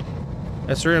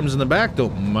 SRM's in the back.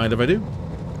 Don't mind if I do.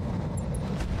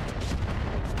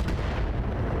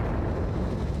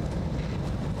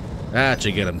 That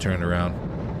should get him turned around.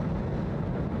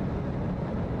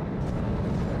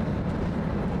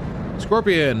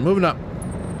 Scorpion, moving up.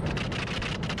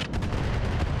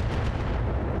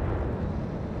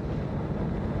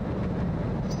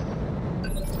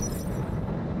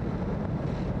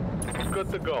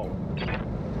 Good to go.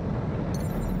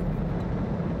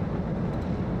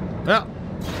 Well,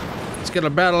 let's get a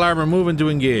battle armor moving to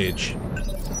engage.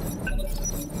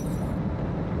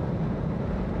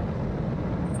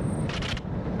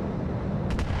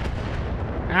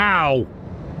 Ow!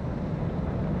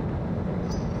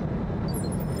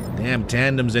 Damn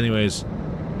tandems anyways.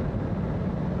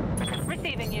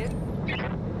 Receiving you.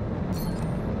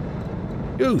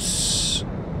 Goose.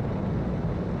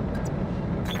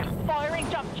 Firing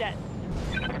jump jets.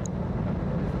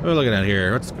 What are we looking at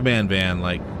here? What's the command van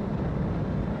like?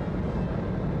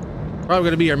 Probably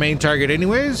going to be our main target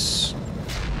anyways.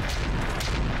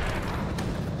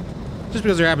 Just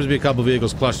because there happens to be a couple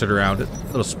vehicles clustered around it. A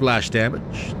little splash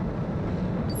damage.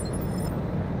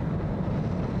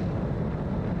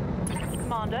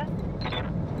 Commander.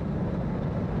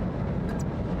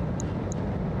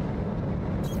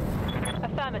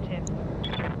 Affirmative.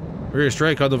 Rear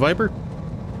strike on the Viper.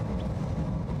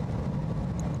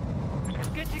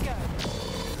 Good to go.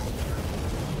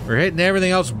 We're hitting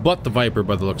everything else but the Viper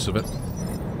by the looks of it.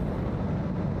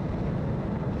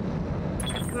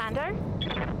 Commander.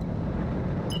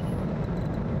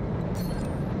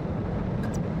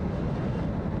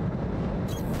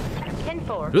 Pin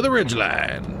 4. To the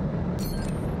ridgeline.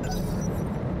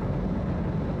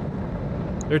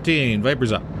 13.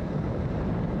 Viper's up.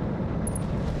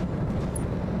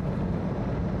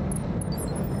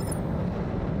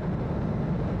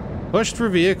 Push for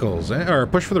vehicles, or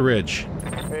push for the ridge.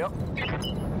 Yep.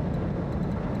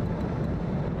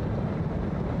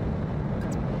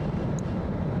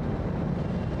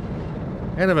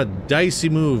 Kind of a dicey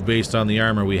move based on the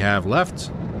armor we have left.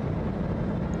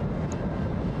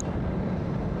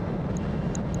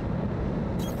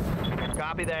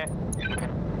 Copy that.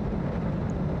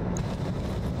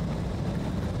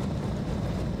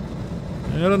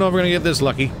 I don't know if we're gonna get this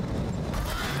lucky.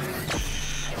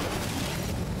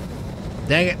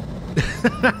 Dang it.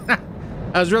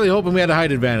 I was really hoping we had a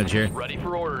height advantage here. Ready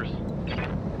for orders.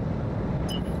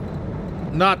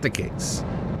 Not the case.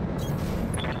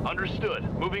 Understood.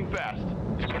 Moving fast.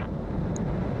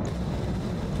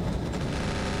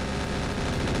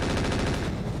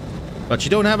 But you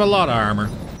don't have a lot of armor.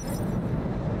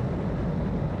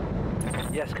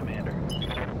 Yes, Commander.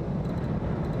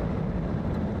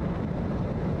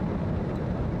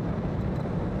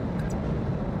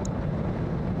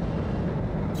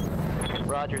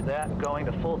 Roger that. Going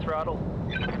to full throttle.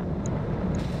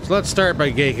 So let's start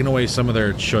by taking away some of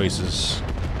their choices.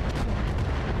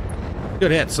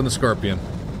 Good hits on the Scorpion.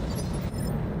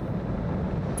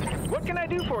 What can I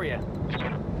do for you?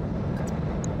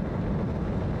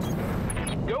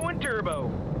 Going turbo.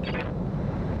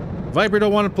 Viper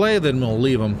don't want to play, then we'll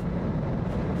leave them.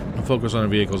 We'll focus on the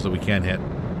vehicles that we can hit.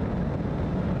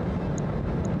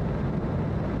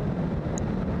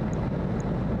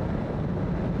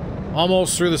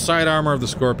 Almost through the side armor of the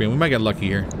Scorpion. We might get lucky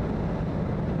here.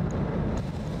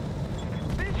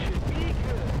 This should be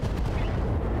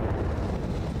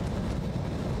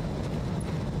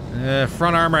good.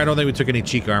 Front armor, I don't think we took any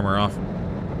cheek armor off.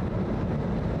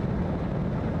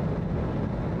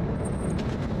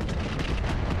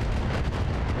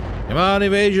 Come on,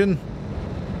 evasion.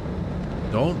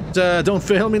 Don't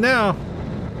fail me now.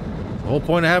 The whole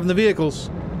point of having the vehicles.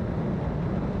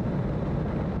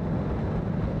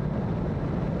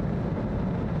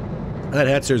 That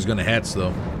Hetzer's gonna hetz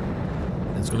though.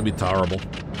 It's gonna be terrible.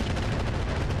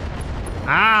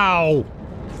 Ow!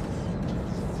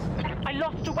 I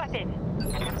lost a weapon.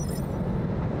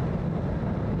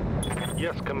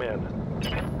 Yes, Commander.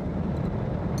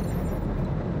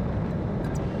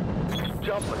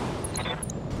 Jumping.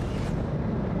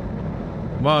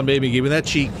 Come on, baby, give me that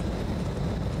cheek.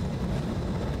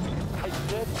 I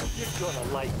said you're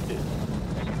gonna like this.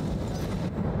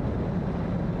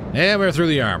 And we're through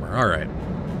the armor. All right.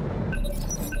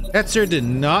 Hetzer did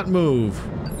not move.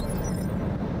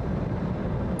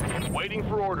 Waiting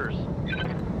for orders.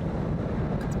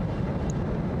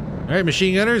 All right,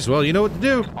 machine gunners. Well, you know what to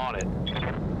do. On it.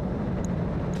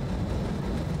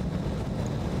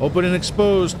 Open and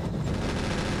exposed.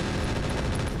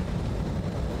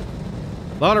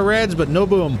 A lot of reds, but no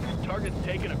boom. Target's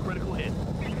taking a critical hit.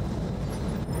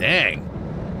 Dang.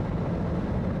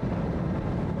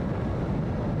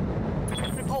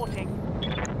 Reporting.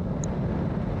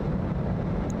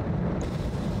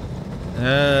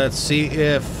 Let's see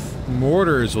if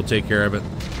mortars will take care of it.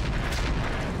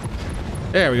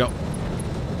 There we go.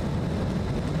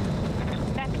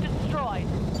 Mech destroyed.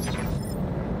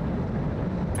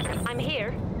 I'm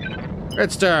here.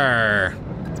 Red Star.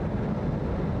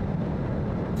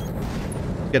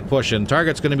 Get pushing.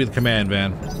 Target's going to be the command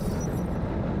van.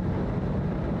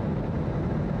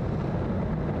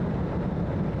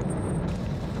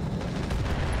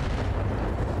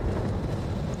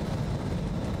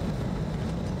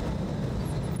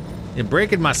 You're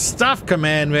breaking my stuff,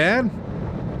 command van.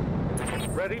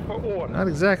 Ready for order. Not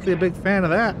exactly a big fan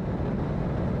of that.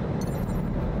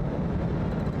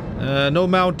 No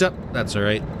mount up. That's all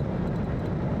right.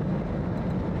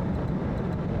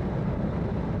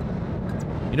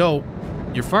 You know,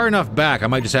 you're far enough back, I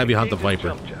might just have you hunt the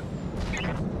Viper.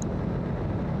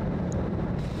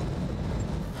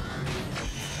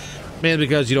 Mainly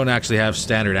because you don't actually have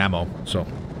standard ammo, so.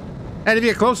 And if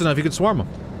you get close enough, you can swarm him.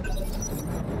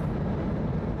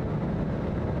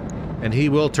 And he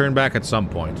will turn back at some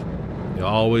point. You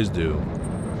always do.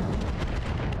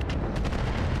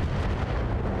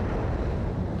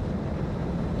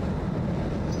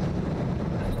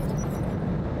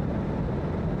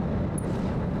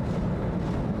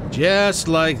 Just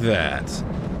like that.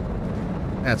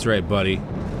 That's right, buddy.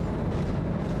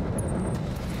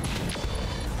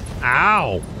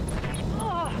 Ow!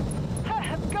 Oh,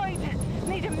 I'm going to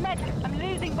need a med. I'm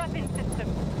losing weapon system.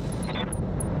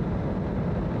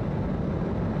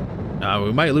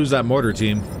 We might lose that mortar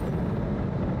team.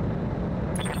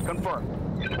 Confirmed.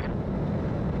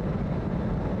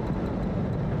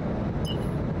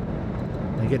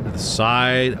 I get to the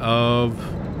side of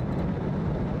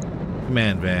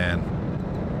command van.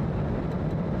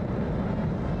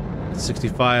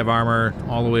 65 armor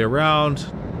all the way around.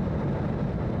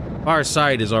 Far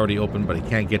side is already open, but he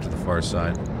can't get to the far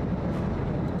side.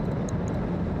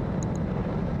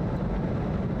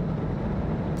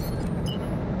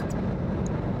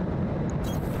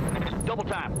 Double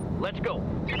time. Let's go.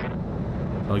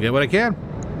 I'll get what I can.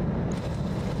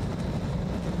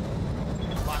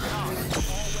 Lock it on.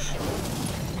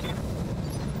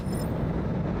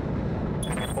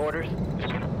 Orders.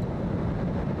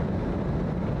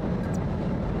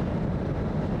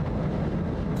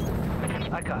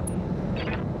 I copy.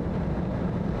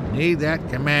 Need that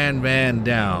command van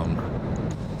down.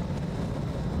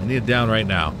 I need it down right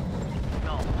now.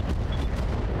 No.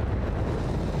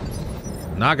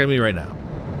 Not gonna be right now.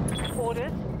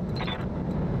 Orders.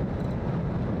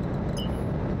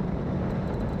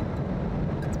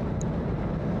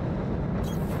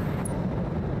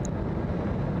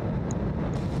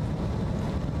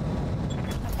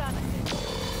 Affirmative.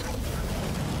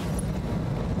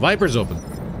 Viper's open.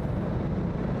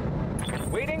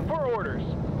 Waiting for orders.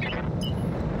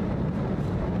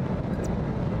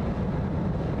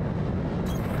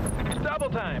 Double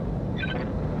time.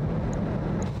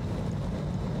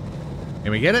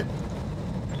 Can we get it?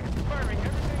 Firing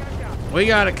everything I've got. We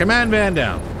got it. Command van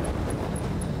down.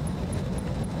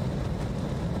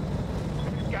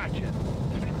 Gotcha.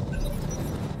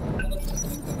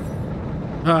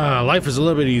 Life is a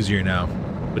little bit easier now,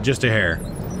 but just a hair.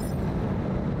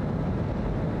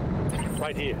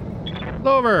 Right here.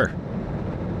 Over.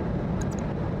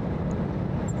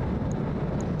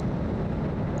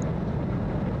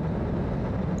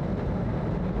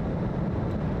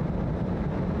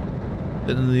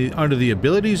 Then under the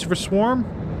abilities for swarm.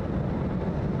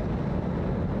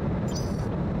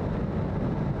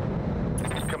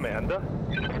 Commander.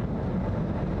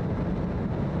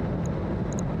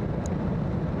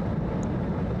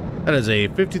 That is a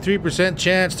 53%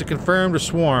 chance to confirm to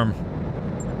swarm.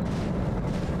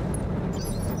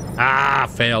 Ah,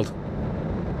 failed.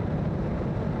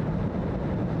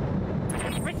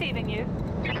 Receiving you.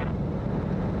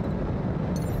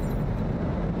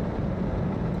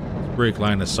 Break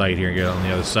line of sight here. Get on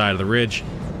the other side of the ridge.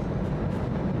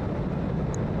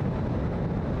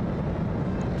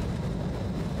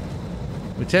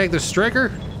 We tag the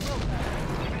striker?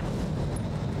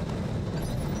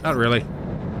 Not really.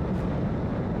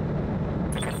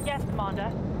 Yes,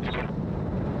 Commander.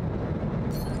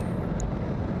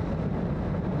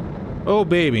 Oh,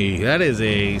 baby. That is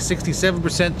a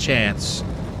 67% chance.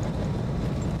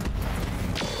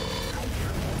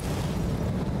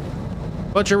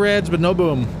 Bunch of reds, but no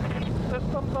boom.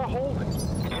 Systems are holding.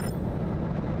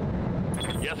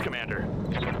 Yes, Ops, Commander.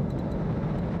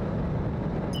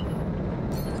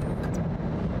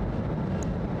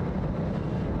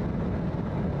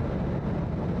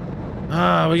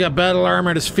 Ah, we got battle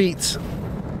armor at his feet.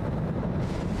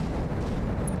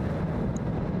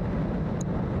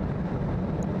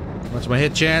 What's my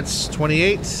hit chance?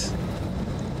 28.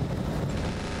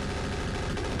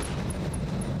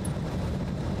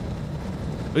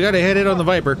 We got a hit on the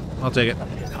Viper. I'll take it.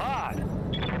 Hard.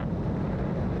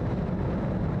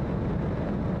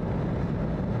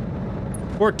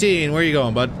 $14. Where you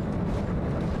going, bud?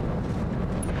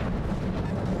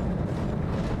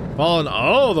 Falling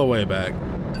all the way back.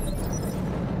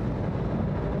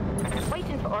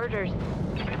 Waiting for orders.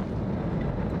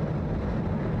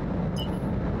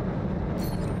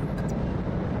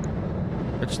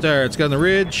 Let's start. It's got on the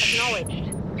ridge.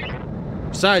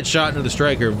 Acknowledged. Side shot into the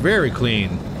striker. Very clean.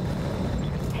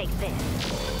 Take this.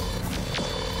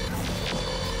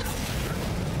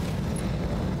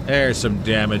 There's some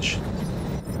damage.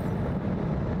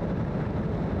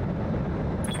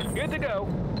 Good to go.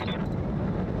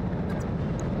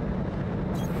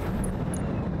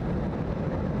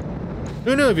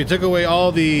 Who knew if you took away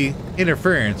all the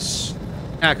interference,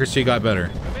 accuracy got better.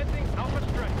 Commencing Alpha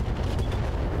strike.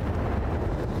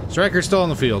 Striker's still on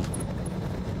the field.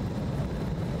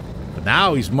 But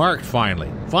now he's marked finally.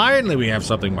 Finally we have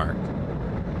something marked.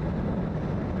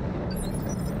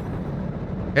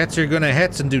 Hets are gonna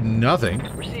hets and do nothing.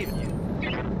 Receiving you.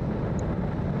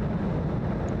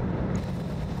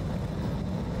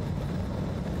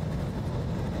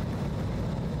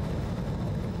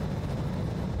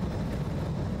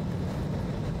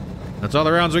 That's all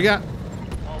the rounds we got.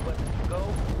 All weapons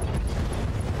go.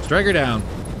 Striker down.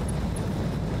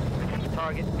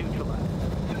 Target neutralized.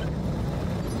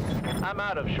 I'm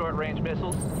out of short-range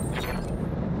missiles.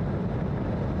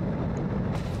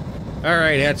 All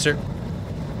right, Hetzer.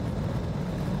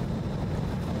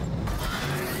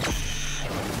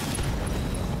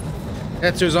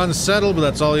 Hetzer's unsettled, but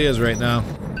that's all he is right now.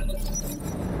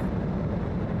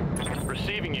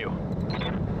 Receiving you.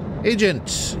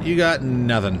 Agent, you got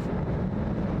nothing.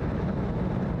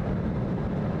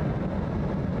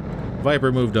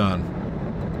 Viper moved on.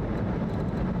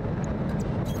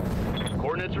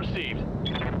 Coordinates received.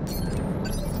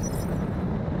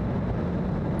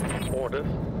 Orders.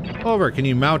 Over. Can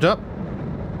you mount up?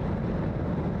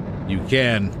 You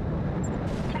can.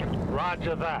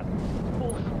 Roger that.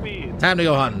 Full speed. Time to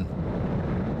go hunting.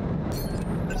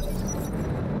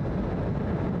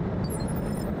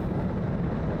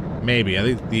 Maybe. I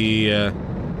think the, I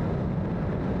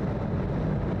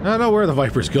don't know where the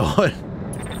Viper's going.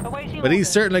 Awaiting But he's orders.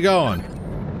 certainly going.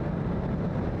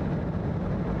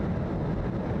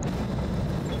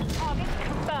 Target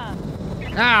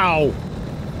confirmed. Ow!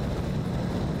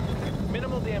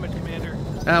 Minimal damage, Commander.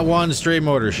 That one stray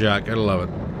mortar shot. Gotta love it.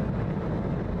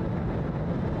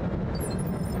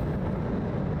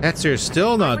 Hetzer's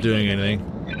still not doing anything.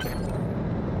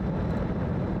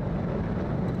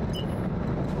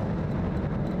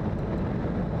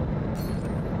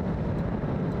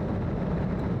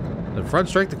 The front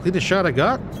strike, the cleanest shot I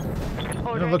got?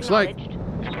 Order looks like.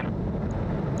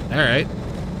 acknowledged. Alright.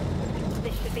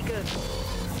 This should be good.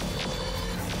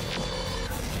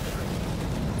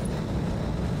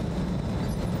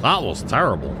 That was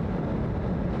terrible.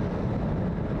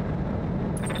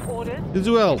 Orders.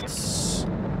 Who else?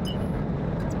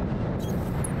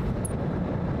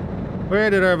 Where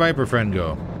did our Viper friend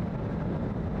go?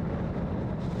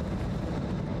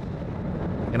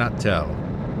 Cannot tell.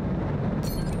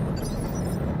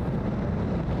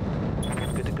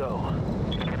 Good to go.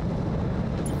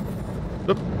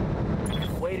 Oop.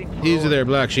 Waiting for Easy orders. there,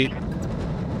 Black Sheep.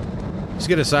 Just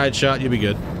get a side shot, you'll be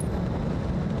good.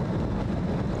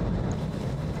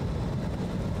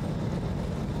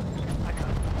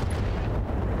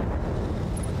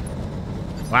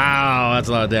 Wow, that's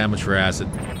a lot of damage for acid.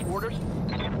 Orders.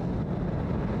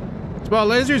 It's about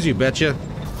lasers, you betcha.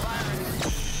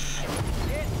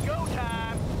 It's go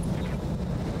time.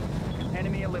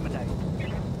 Enemy eliminated.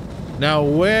 Now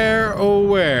where, oh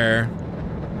where,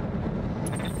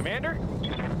 Commander.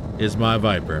 is my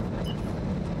Viper?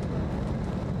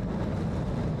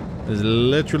 This is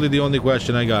literally the only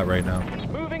question I got right now.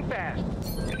 Moving fast.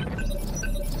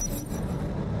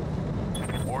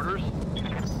 Orders.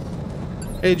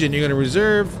 Agent, you're going to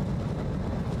reserve.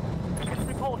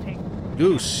 Reporting.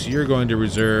 Goose, you're going to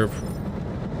reserve.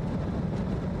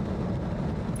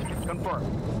 Confirm.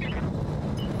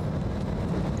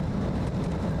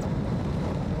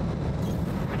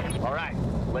 All right,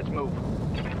 let's move.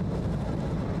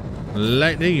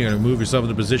 Lightning, you're going to move yourself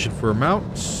into position for a mount.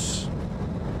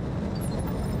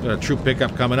 Got a troop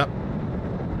pickup coming up.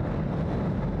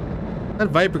 That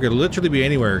Viper could literally be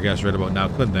anywhere, I guess, right about now,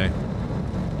 couldn't they?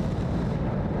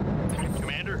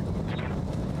 Commander.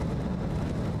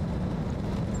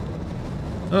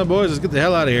 Oh, boys, let's get the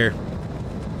hell out of here.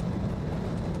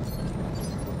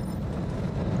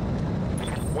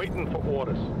 Waiting for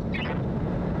orders.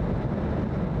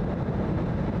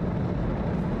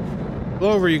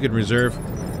 Over, you can reserve.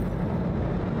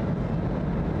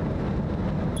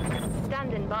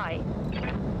 Standing by.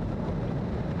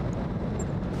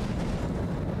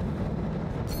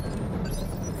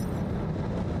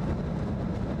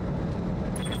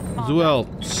 Who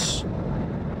else?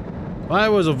 If I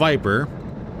was a Viper,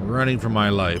 running for my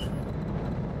life,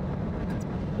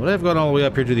 would I have gone all the way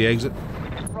up here to the exit?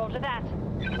 Roger that.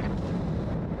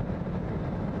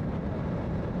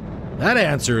 That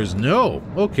answer is no.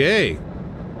 Okay.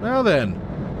 Well then.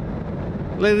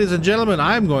 Ladies and gentlemen,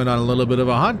 I'm going on a little bit of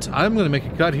a hunt. I'm going to make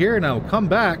a cut here and I'll come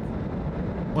back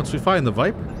once we find the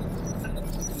Viper.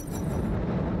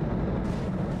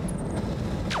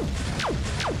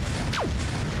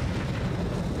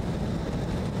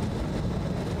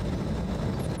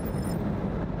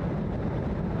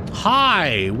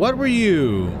 Hi, what were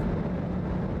you?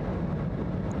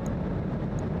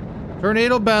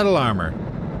 Tornado battle armor.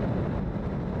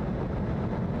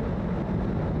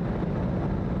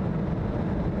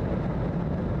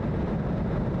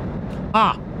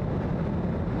 Ah.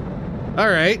 All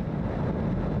right.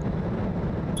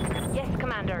 Yes,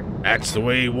 Commander. That's the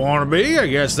way you want to be. I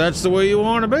guess that's the way you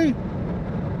want to be.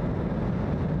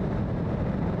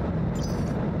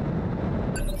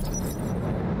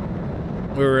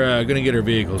 We're gonna get our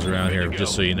vehicles around here,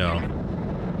 just so you know.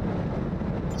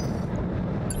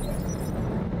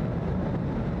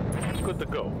 Good to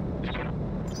go.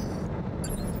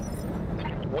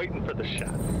 Waiting for the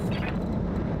shot.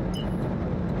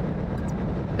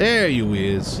 There you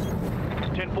is.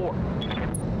 10-4.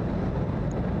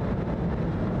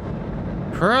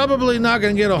 Probably not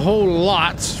gonna get a whole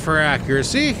lot for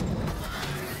accuracy.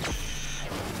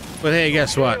 But hey,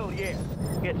 guess what? Hell yeah.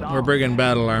 It's on. We're bringing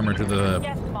battle armor to the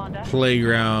Yes, Commander.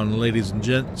 playground, ladies and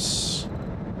gents.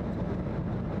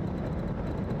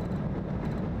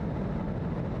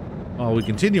 While we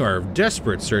continue our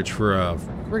desperate search for a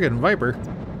friggin' Viper.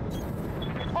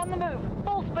 On the move.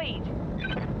 Full speed.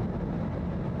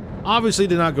 Obviously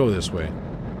did not go this way.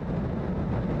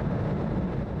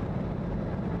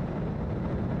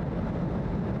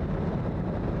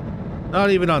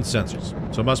 Not even on sensors.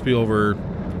 So it must be over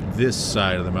this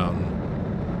side of the mountain.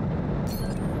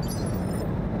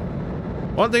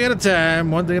 One thing at a time,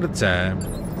 one thing at a time.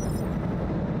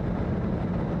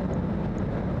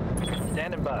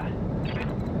 Standing by.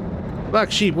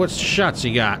 Black Sheep, what shots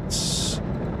you got?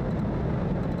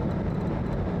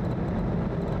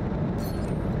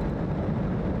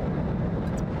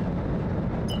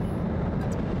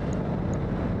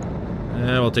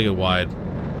 We'll take it wide.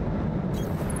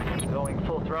 Going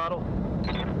full throttle.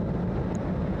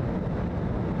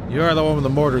 You are the one with the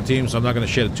mortar team, so I'm not going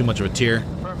to shed too much of a tear.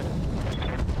 Affirmative.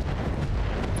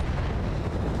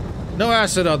 No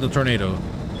acid on the tornado.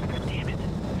 Damn it.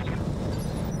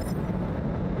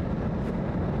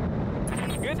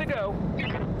 Good to go.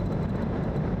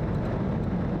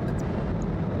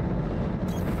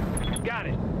 Got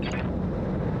it.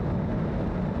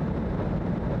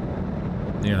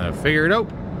 You know, figure it out.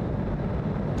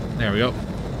 There we go.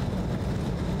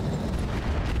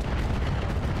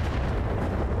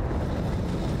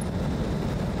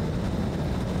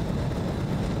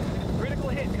 Critical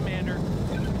hit, Commander.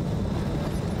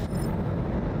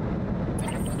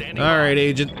 Standing All right,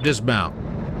 Agent, dismount. by.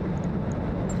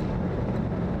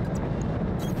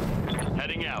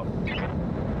 Heading out.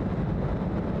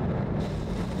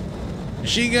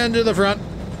 Machine gun to the front.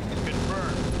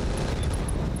 Confirmed.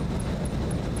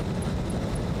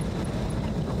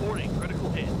 Reporting critical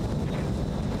hit.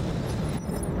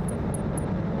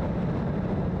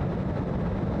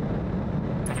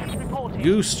 Reporting.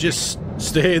 Goose, just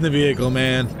stay in the vehicle,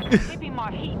 man. Keeping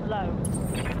my heat low.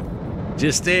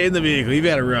 Just stay in the vehicle. You've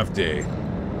had a rough day.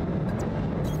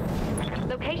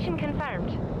 Location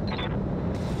confirmed.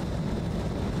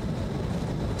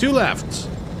 Two left.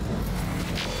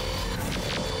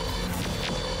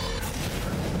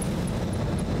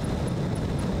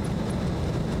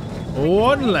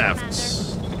 One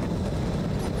left.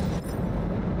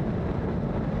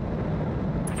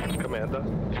 Commander.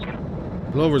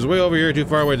 Glover's way over here, too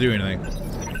far away to do anything.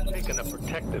 Taking a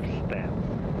protective stance.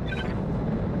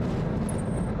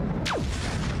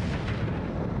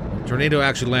 Tornado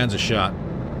actually lands a shot.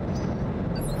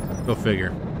 Go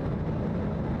figure.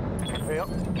 Yep.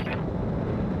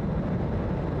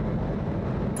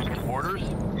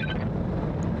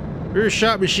 Rear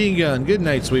shot machine gun. Good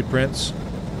night, sweet prince.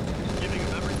 Giving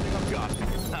him everything I've got.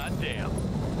 Ah,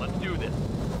 damn. Let's do this.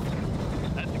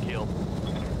 That's a kill.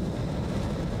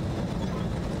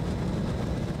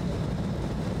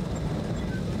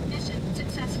 Mission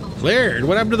successful. Cleared.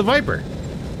 What happened to the Viper?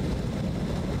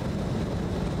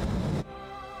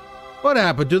 What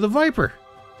happened to the Viper?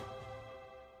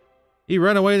 He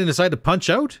ran away and decided to punch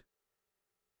out?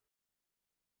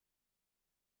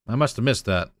 I must have missed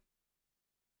that.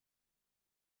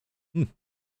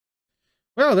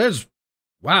 Well, there's...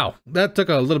 Wow, that took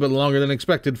a little bit longer than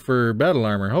expected for battle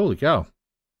armor. Holy cow.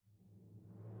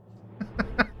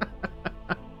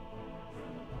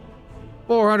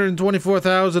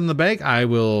 $424,000 in the bank. I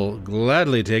will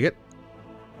gladly take it.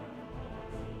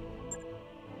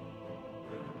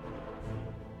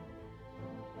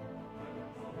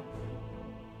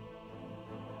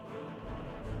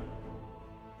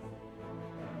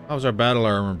 How's our battle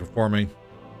armor performing?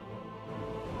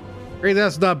 Great,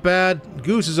 that's not bad.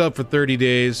 Goose is up for 30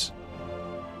 days.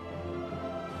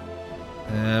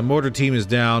 Mortar team is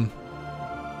down.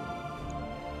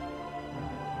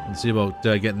 Let's see about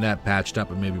getting that patched up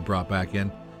and maybe brought back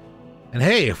in. And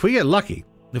hey, if we get lucky,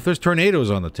 if there's tornadoes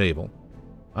on the table,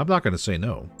 I'm not going to say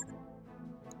no.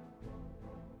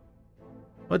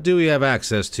 What do we have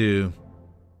access to?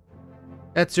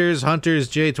 Etzers, Hunters,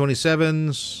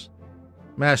 J-27s,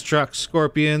 Mass Trucks,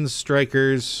 Scorpions,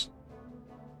 Strikers,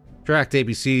 Tracked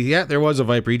APC. Yeah, there was a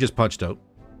Viper. He just punched out.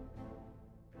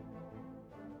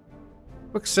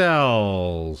 Quick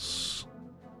cells.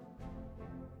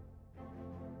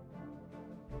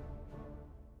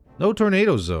 No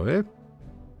tornadoes, though, eh?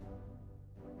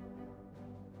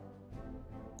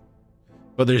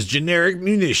 But there's generic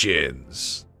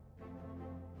munitions.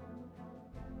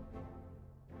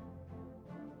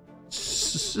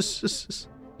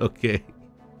 Okay.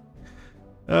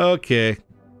 Okay.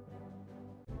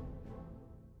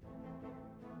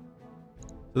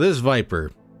 So this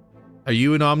Viper, are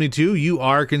you an Omni too? You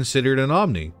are considered an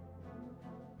Omni.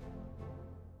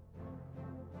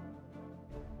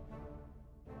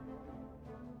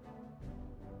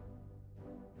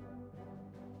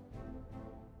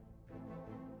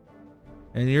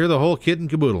 And you're the whole kit and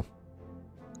caboodle.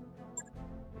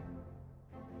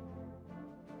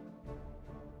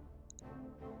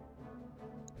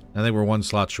 I think we're one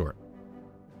slot short.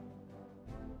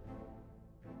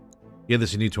 Yeah,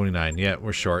 this you need 29. Yeah,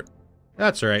 we're short.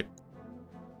 That's all right.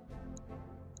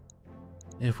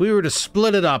 If we were to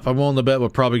split it up, I'm willing to bet we'll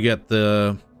probably get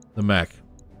the mech.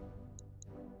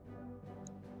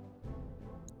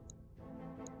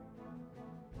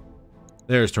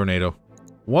 There's tornado.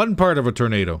 One part of a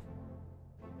tornado.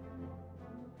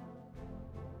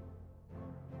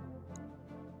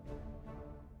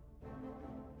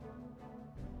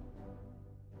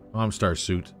 Star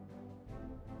suit.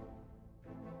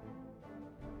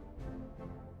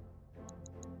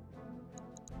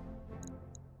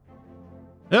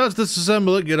 Now let's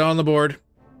disassemble it, get on the board.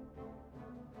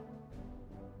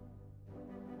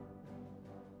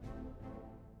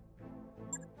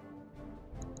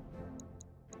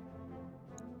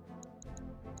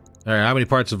 Alright, how many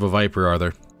parts of a Viper are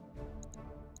there?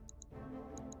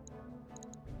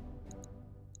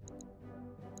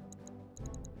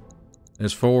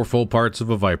 There's 4 full parts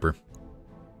of a Viper.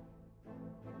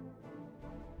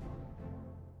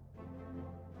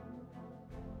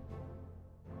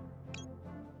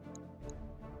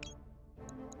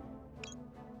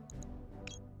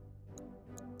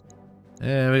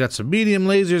 And we got some medium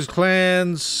lasers,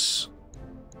 clans,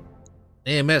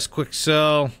 AMS quick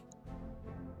cell.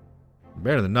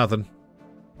 Better than nothing.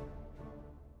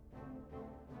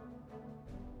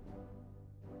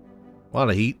 A lot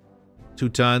of heat. 2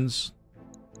 tons.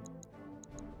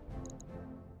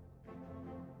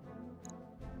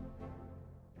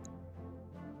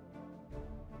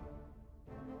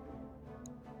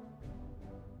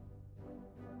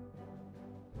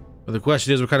 But the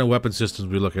question is, what kind of weapon systems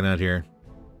are we looking at here?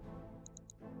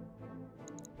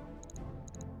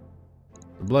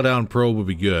 The Bloodhound probe would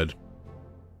be good.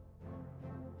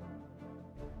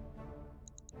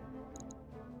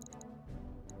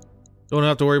 Don't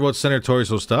have to worry about center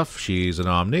torso stuff. She's an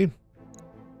Omni.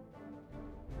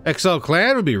 XL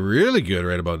Clan would be really good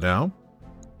right about now.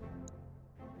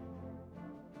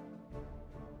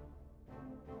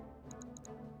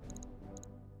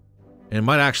 And it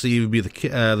might actually even be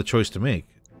the choice to make.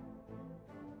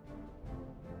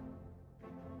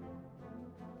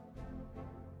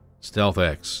 Stealth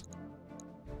X.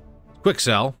 Quick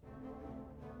sell.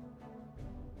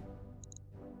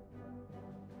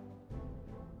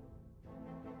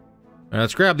 All right,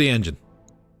 let's grab the engine.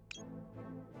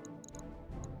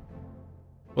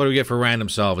 What do we get for random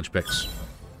salvage picks?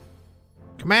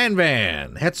 Command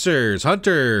van, Hetzers,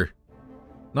 Hunter,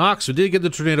 Nox. We did get the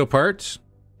tornado part.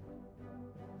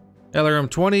 LRM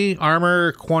 20,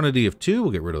 armor, quantity of 2.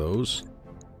 We'll get rid of those.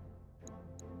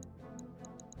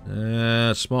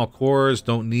 Small cores,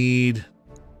 don't need.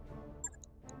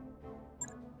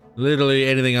 Literally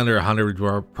anything under 100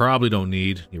 we probably don't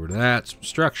need. Get rid of that. Some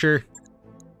structure.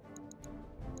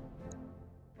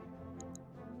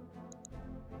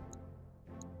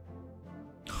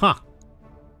 Huh. How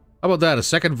about that? A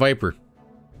second Viper.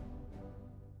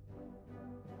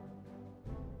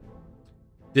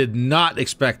 Did not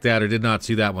expect that or did not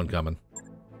see that one coming.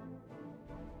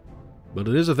 But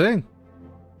it is a thing.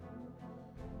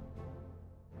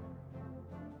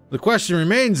 The question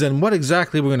remains then, what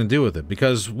exactly we're going to do with it?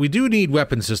 Because we do need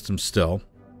weapon systems still.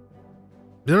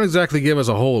 They don't exactly give us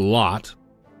a whole lot.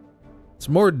 It's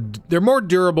more, they're more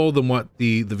durable than what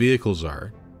the vehicles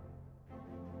are.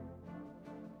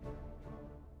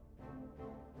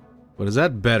 But is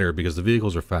that better because the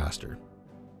vehicles are faster?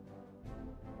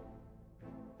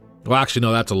 Well, actually,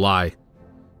 no, that's a lie.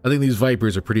 I think these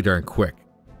Vipers are pretty darn quick.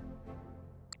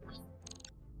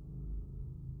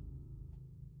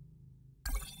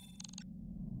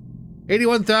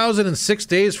 $81,000 in 6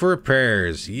 days for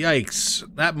repairs. Yikes.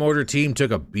 That motor team took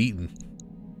a beating.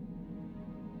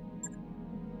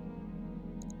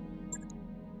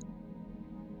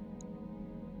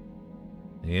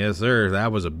 Yes, sir.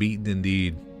 That was a beating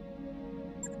indeed.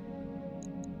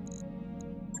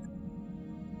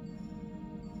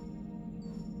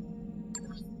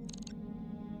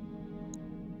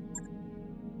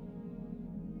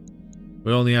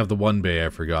 We only have the one bay, I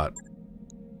forgot.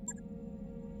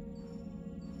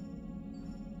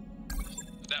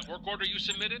 That work order you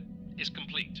submitted is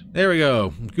complete. There we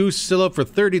go. Goose still up for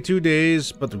 32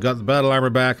 days, but we've got the battle armor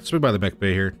back. Swing by the mech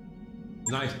bay here.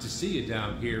 Nice to see you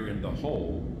down here in the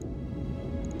hole.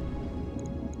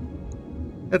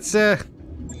 Let's get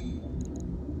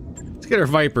our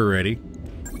Viper ready.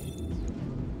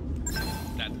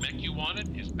 That mech you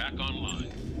wanted is back online.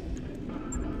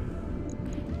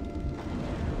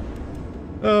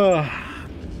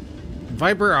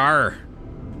 Viper R.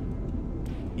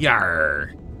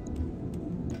 Yar.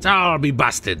 It's all be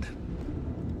busted.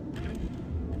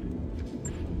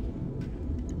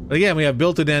 But again, we have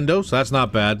built-in endo, so that's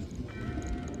not bad.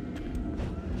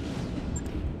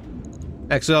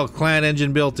 XL clan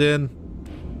engine built in.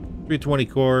 320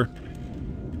 core.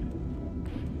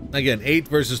 Again, 8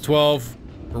 versus 12.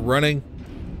 We're running.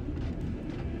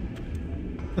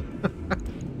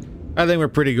 I think we're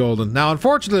pretty golden. Now,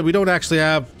 unfortunately, we don't actually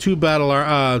have two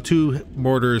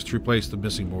mortars to replace the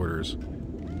missing mortars.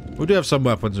 We do have some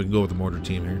weapons that can go with the mortar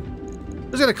team here.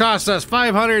 It's gonna cost us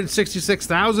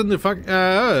 $566,000 to fuck.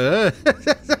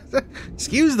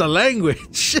 Excuse the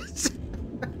language.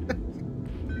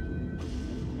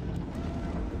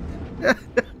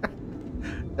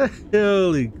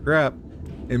 Holy crap!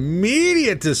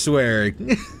 Immediate to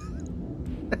swearing.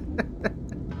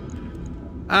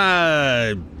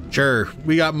 Sure.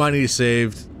 We got money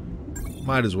saved.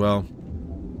 Might as well.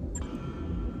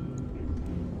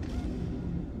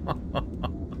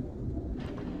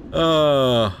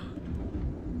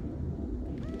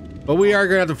 But we are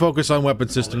gonna have to focus on weapon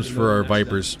systems for our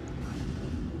Vipers.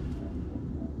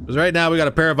 Because right now we got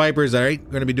a pair of Vipers that ain't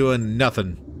gonna be doing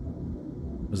nothing.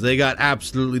 Because they got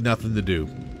absolutely nothing to do.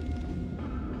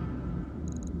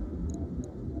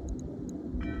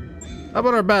 How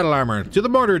about our battle armor? To the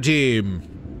mortar team!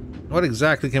 What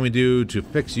exactly can we do to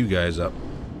fix you guys up?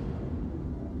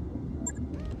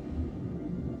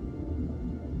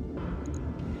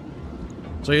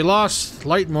 So you lost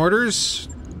light mortars.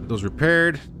 Get those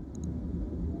repaired.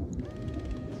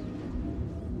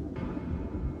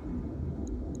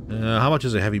 How much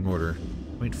is a heavy mortar?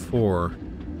 0.4.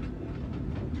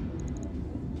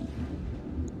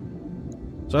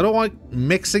 So I don't want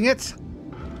mixing it.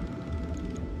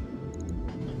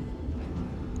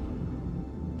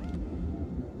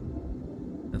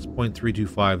 That's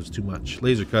 0.325. It's too much.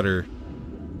 Laser cutter.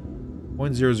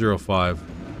 0.005.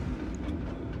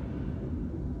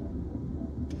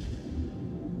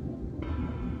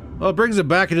 Well, it brings it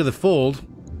back into the fold.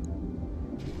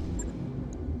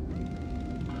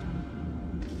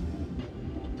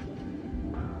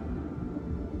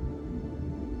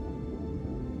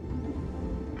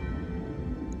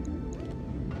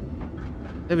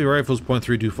 Heavy rifles,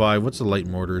 0.325. What's the light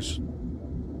mortars?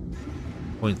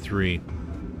 0.3.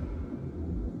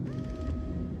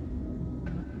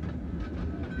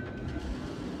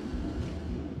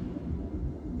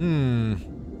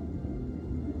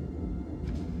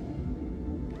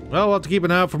 Well, we'll have to keep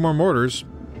an eye out for more mortars.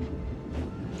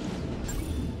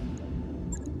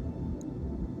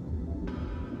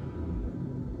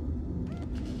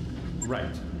 right.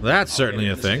 That's I'll certainly get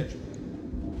a in the thing. schedule.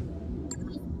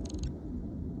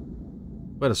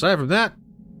 But aside from that,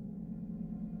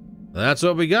 that's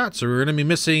what we got. So we're going to be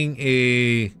missing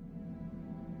a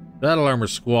battle armor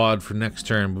squad for next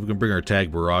turn. We're going to bring our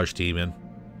tag barrage team in.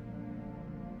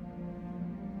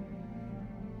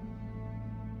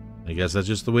 I guess that's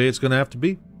just the way it's going to have to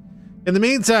be. In the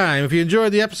meantime, if you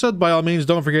enjoyed the episode, by all means,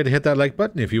 don't forget to hit that like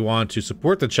button. If you want to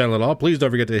support the channel at all, please don't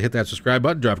forget to hit that subscribe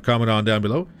button. Drop a comment on down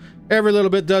below. Every little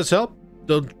bit does help.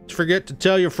 Don't forget to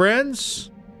tell your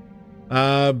friends.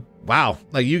 Wow,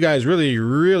 like you guys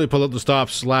really pulled up the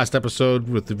stops last episode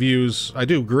with the views. I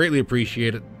do greatly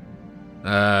appreciate it.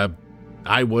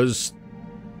 I was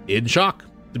in shock,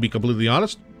 to be completely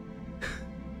honest.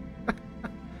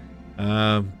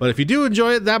 But if you do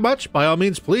enjoy it that much, by all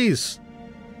means, please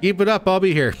keep it up. I'll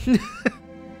be here.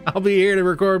 I'll be here to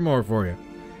record more for you.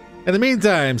 In the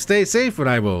meantime, stay safe, and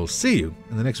I will see you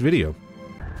in the next video.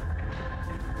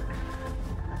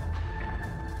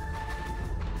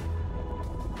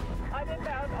 I'm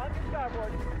inbound on your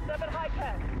starboard. 7 high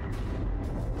tech.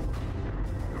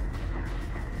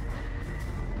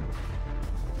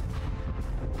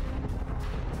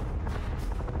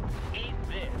 Eat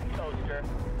this, toaster.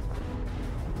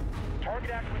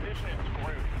 Target acquisition is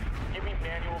screwed. Give me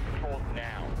manual control.